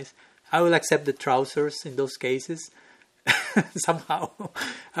 that's nice. I will accept the trousers in those cases. Somehow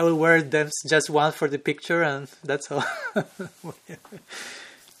I will wear them just once for the picture, and that's all.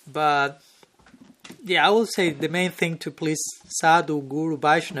 But yeah, I will say the main thing to please Sadhu, Guru,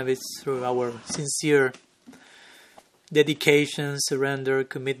 Vaishnava is through our sincere dedication, surrender,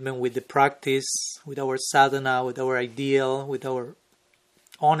 commitment with the practice, with our sadhana, with our ideal, with our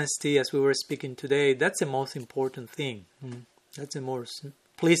honesty, as we were speaking today. That's the most important thing. That's the most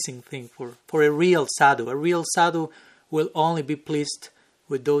pleasing thing for a real sadhu. A real sadhu will only be pleased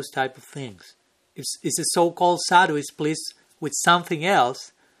with those type of things. If a so-called sadhu is pleased with something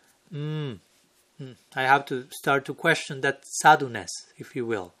else, I have to start to question that sadhuness, if you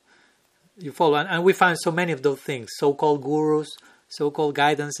will. You follow? And we find so many of those things, so-called gurus, so-called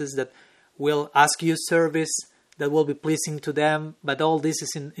guidances that will ask you service that will be pleasing to them, but all this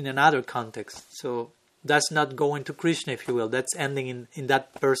is in another context. So that's not going to Krishna, if you will. That's ending in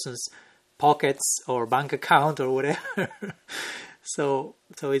that person's pockets or bank account or whatever. So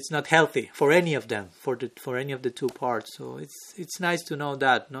it's not healthy for any of them, for any of the two parts. So it's nice to know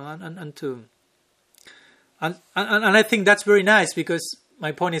that, no, and I think that's very nice, because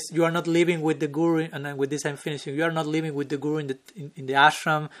my point is, you are not living with the guru, and with this I'm finishing. You are not living with the guru in the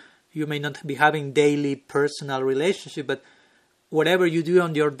ashram. You may not be having daily personal relationship, but whatever you do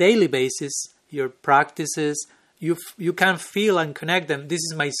on your daily basis, your practices, you can feel and connect them. This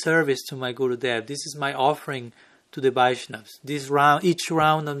is my service to my Gurudev. This is my offering to the Vaishnavas. Each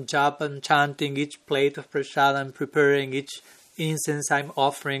round of japa and chanting, each plate of prasad I'm preparing, each incense I'm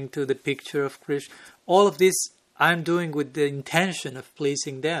offering to the picture of Krishna. All of this I'm doing with the intention of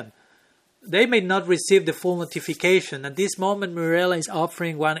pleasing them. They may not receive the full notification. At this moment, Mirella is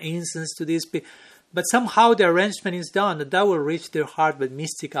offering one incense to this people. But somehow the arrangement is done, that will reach their heart with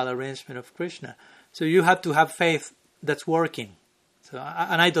mystical arrangement of Krishna. So you have to have faith that's working. So,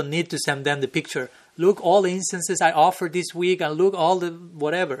 and I don't need to send them the picture. Look, all the incenses I offered this week, and look, all the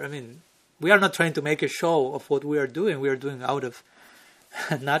whatever. I mean, we are not trying to make a show of what we are doing. We are doing out of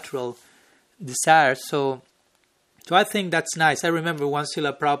natural desire. So I think that's nice. I remember once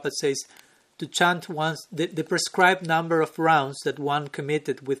Srila Prabhupada says, to chant once the prescribed number of rounds that one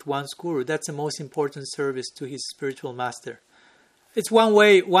committed with one's guru, that's the most important service to his spiritual master. It's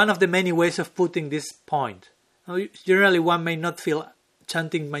one of the many ways of putting this point. Generally, one may not feel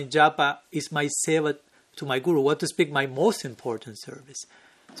chanting my japa is my seva to my guru, what to speak, my most important service.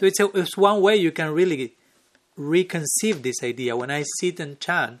 So it's one way you can really reconceive this idea. When I sit and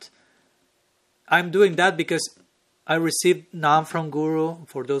chant, I'm doing that because I received Nam from Guru.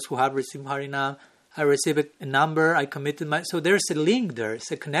 For those who have received Harinam, I received a number, I committed so there's a link there,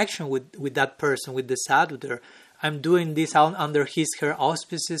 it's a connection with that person, with the sadhu there. I'm doing this under her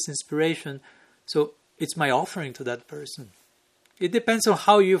auspices, inspiration. So it's my offering to that person. It depends on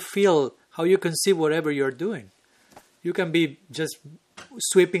how you feel, how you conceive whatever you're doing. You can be just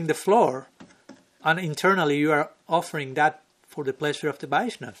sweeping the floor, and internally you are offering that for the pleasure of the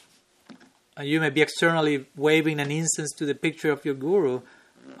Vaishnava. And you may be externally waving an incense to the picture of your guru,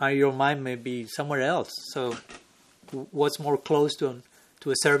 and your mind may be somewhere else. So, what's more close to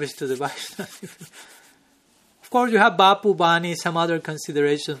a service to the Vaishnava? Of course, you have Bapu, Bani, some other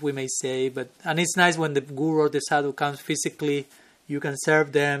considerations we may say, and it's nice when the guru or the sadhu comes physically. You can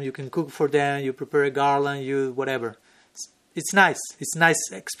serve them, you can cook for them, you prepare a garland, you whatever. It's nice. It's a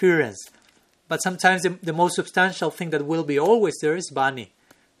nice experience. But sometimes the most substantial thing that will be always there is Bani,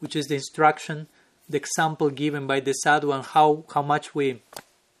 which is the instruction, the example given by the sadhu, and how much we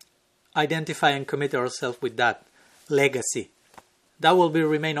identify and commit ourselves with that legacy. That will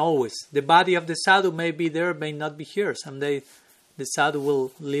remain always. The body of the sadhu may be there, may not be here. Someday the sadhu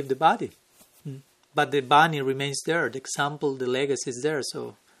will leave the body. But the Bani remains there. The example, the legacy is there.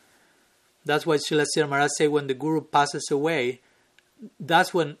 So that's why Srila Sridhar Maharaj said, when the guru passes away,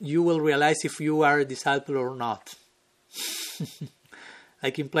 that's when you will realize if you are a disciple or not.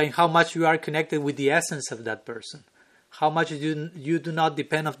 Like implying how much you are connected with the essence of that person. How much you do not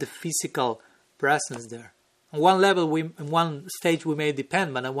depend on the physical presence there. On one level, in one stage we may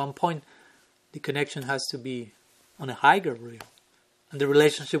depend, but at one point the connection has to be on a higher level. And the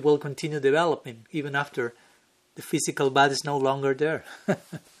relationship will continue developing even after the physical body is no longer there.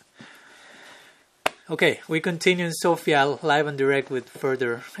 Okay, we continue in Sofia live and direct with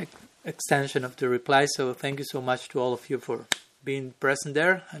further extension of the reply. So thank you so much to all of you for being present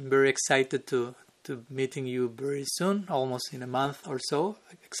there. I'm very excited to meeting you very soon, almost in a month or so.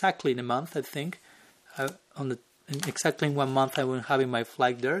 Exactly in a month, I think. Exactly in 1 month I will be having my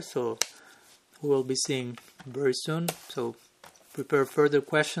flight there. So we will be seeing very soon. So prepare further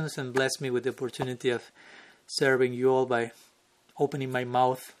questions and bless me with the opportunity of serving you all by opening my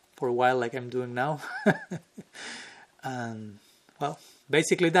mouth for a while like I'm doing now. And well,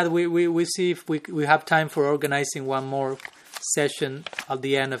 basically that we see if we have time for organizing one more session at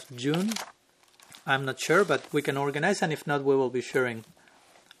the end of June. I'm not sure, but we can organize, and if not, we will be sharing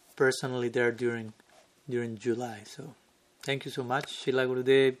personally there during July. So thank you so much. Srila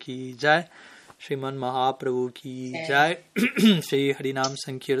Gurudev ki jai, Sriman Mahaprabhu ki jai, Shri Harinam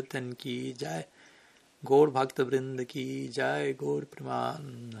Sankirtan ki jai, Gaur Bhakta Vrinda ki jai, Gaur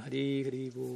Praman, Hari Hari Bol.